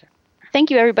 my pleasure. Thank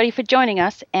you, everybody, for joining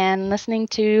us and listening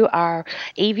to our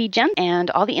AV Gents and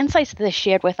all the insights that they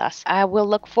shared with us. I will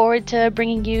look forward to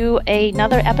bringing you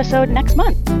another episode next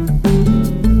month.